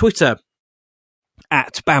us on Twitter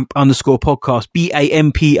at BAMP_podcast,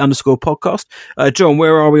 BAMP_podcast. John,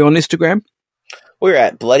 where are we on Instagram? We're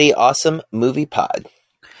at Bloody Awesome Movie Pod.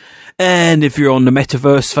 And if you're on the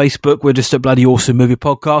Metaverse Facebook, we're just a Bloody Awesome Movie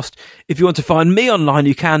Podcast. If you want to find me online,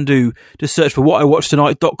 you can do. Just search for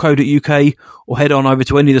whatIwatchdtonight.co.uk or head on over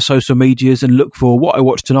to any of the social medias and look for What I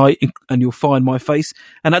Watched Tonight and you'll find my face.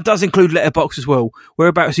 And that does include Letterboxd as well.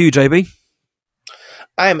 Whereabouts are you, JB?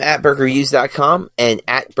 I am at BurkeReviews.com and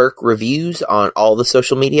at Burke Reviews on all the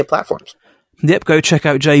social media platforms. Yep, go check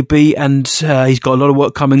out JB, and he's got a lot of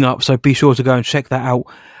work coming up, so be sure to go and check that out.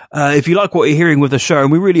 If you like what you're hearing with the show,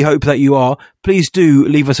 and we really hope that you are, please do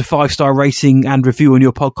leave us a 5-star rating and review on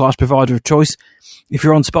your podcast provider of choice. If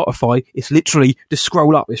you're on Spotify, it's literally just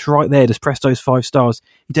scroll up. It's right there. Just press those 5 stars.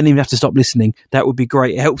 You don't even have to stop listening. That would be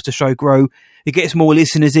great. It helps the show grow. It gets more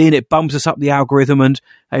listeners in. It bumps us up the algorithm. And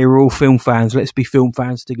hey, we're all film fans. Let's be film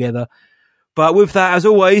fans together. But with that, as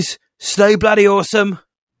always, stay bloody awesome.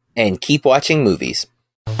 And keep watching movies.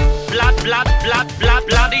 Blood, blood, blood, blood,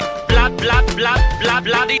 bloody, blood, blood, blood, blood,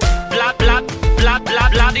 bloody, blood, blood, blood,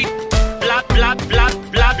 blood, bloody, blood, blood,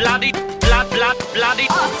 blood, blood, bloody, blood, blood, bloody.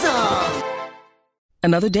 Awesome!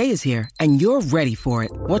 Another day is here, and you're ready for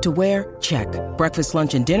it. What to wear? Check. Breakfast,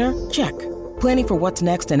 lunch, and dinner? Check. Planning for what's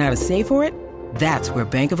next and how to save for it? That's where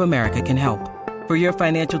Bank of America can help. For your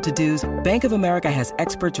financial to-dos, Bank of America has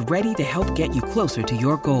experts ready to help get you closer to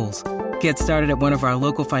your goals. Get started at one of our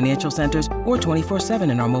local financial centers or 24/7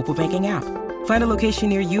 in our mobile banking app. Find a location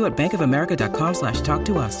near you at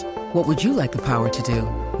bankofamerica.com/talktous. What would you like the power to do?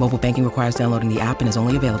 Mobile banking requires downloading the app and is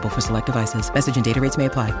only available for select devices. Message and data rates may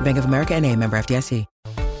apply. Bank of America NA, member FDIC.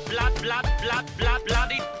 Blood, blood, blood, blood,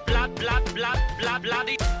 bloody, blood, blood, blood, blood,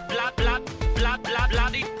 bloody.